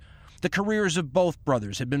citizens. The careers of both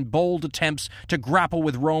brothers had been bold attempts to grapple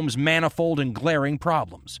with Rome's manifold and glaring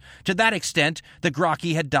problems. To that extent, the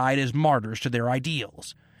Gracchi had died as martyrs to their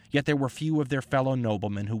ideals. Yet there were few of their fellow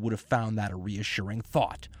noblemen who would have found that a reassuring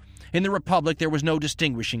thought. In the Republic, there was no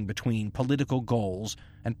distinguishing between political goals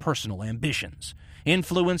and personal ambitions.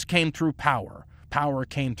 Influence came through power. Power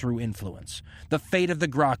came through influence. The fate of the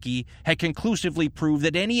Gracchi had conclusively proved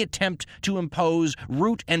that any attempt to impose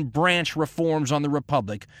root and branch reforms on the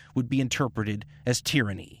Republic would be interpreted as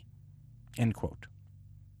tyranny." End quote.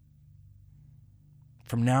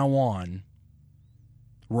 From now on,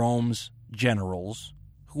 Rome's generals,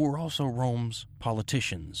 who were also Rome's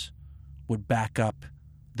politicians, would back up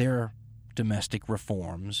their domestic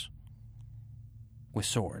reforms with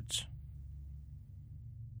swords.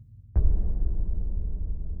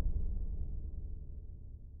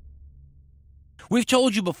 We've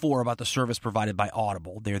told you before about the service provided by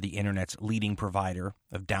Audible. They're the internet's leading provider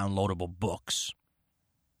of downloadable books.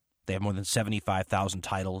 They have more than 75,000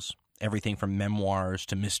 titles, everything from memoirs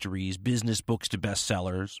to mysteries, business books to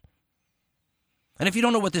bestsellers. And if you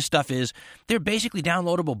don't know what this stuff is, they're basically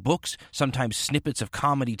downloadable books, sometimes snippets of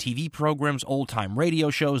comedy TV programs, old-time radio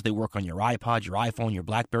shows. They work on your iPod, your iPhone, your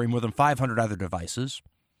BlackBerry, more than 500 other devices.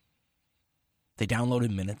 They download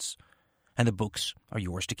in minutes, and the books are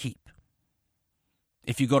yours to keep.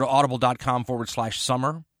 If you go to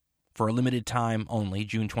audible.com/summer, for a limited time only,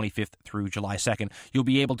 June 25th through July 2nd, you'll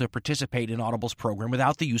be able to participate in Audible's program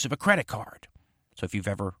without the use of a credit card. So if you've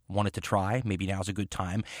ever wanted to try, maybe now's a good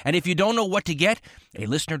time. And if you don't know what to get, a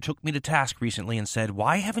listener took me to task recently and said,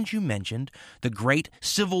 "Why haven't you mentioned the Great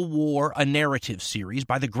Civil War, a narrative series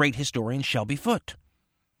by the great historian Shelby Foote?"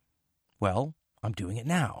 Well, I'm doing it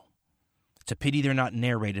now. It's a pity they're not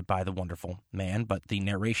narrated by the wonderful man, but the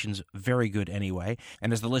narration's very good anyway.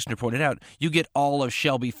 And as the listener pointed out, you get all of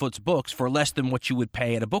Shelby Foote's books for less than what you would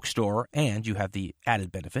pay at a bookstore, and you have the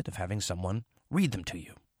added benefit of having someone read them to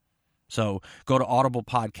you. So go to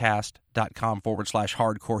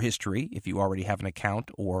audiblepodcast.com/hardcore history if you already have an account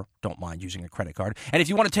or don't mind using a credit card. And if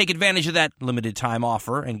you want to take advantage of that limited time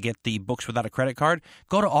offer and get the books without a credit card,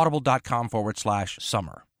 go to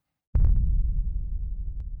audible.com/summer.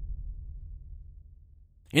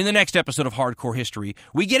 In the next episode of Hardcore History,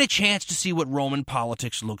 we get a chance to see what Roman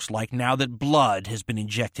politics looks like now that blood has been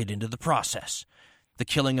injected into the process. The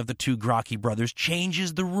killing of the two Gracchi brothers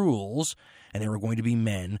changes the rules, and there are going to be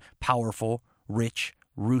men, powerful, rich,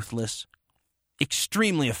 ruthless,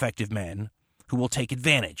 extremely effective men who will take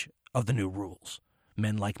advantage of the new rules.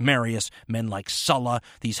 Men like Marius, men like Sulla,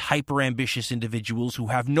 these hyper-ambitious individuals who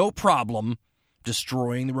have no problem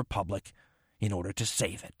destroying the Republic in order to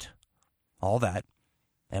save it. All that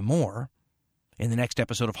and more in the next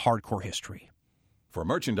episode of Hardcore History. For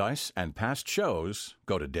merchandise and past shows,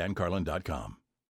 go to dancarlin.com.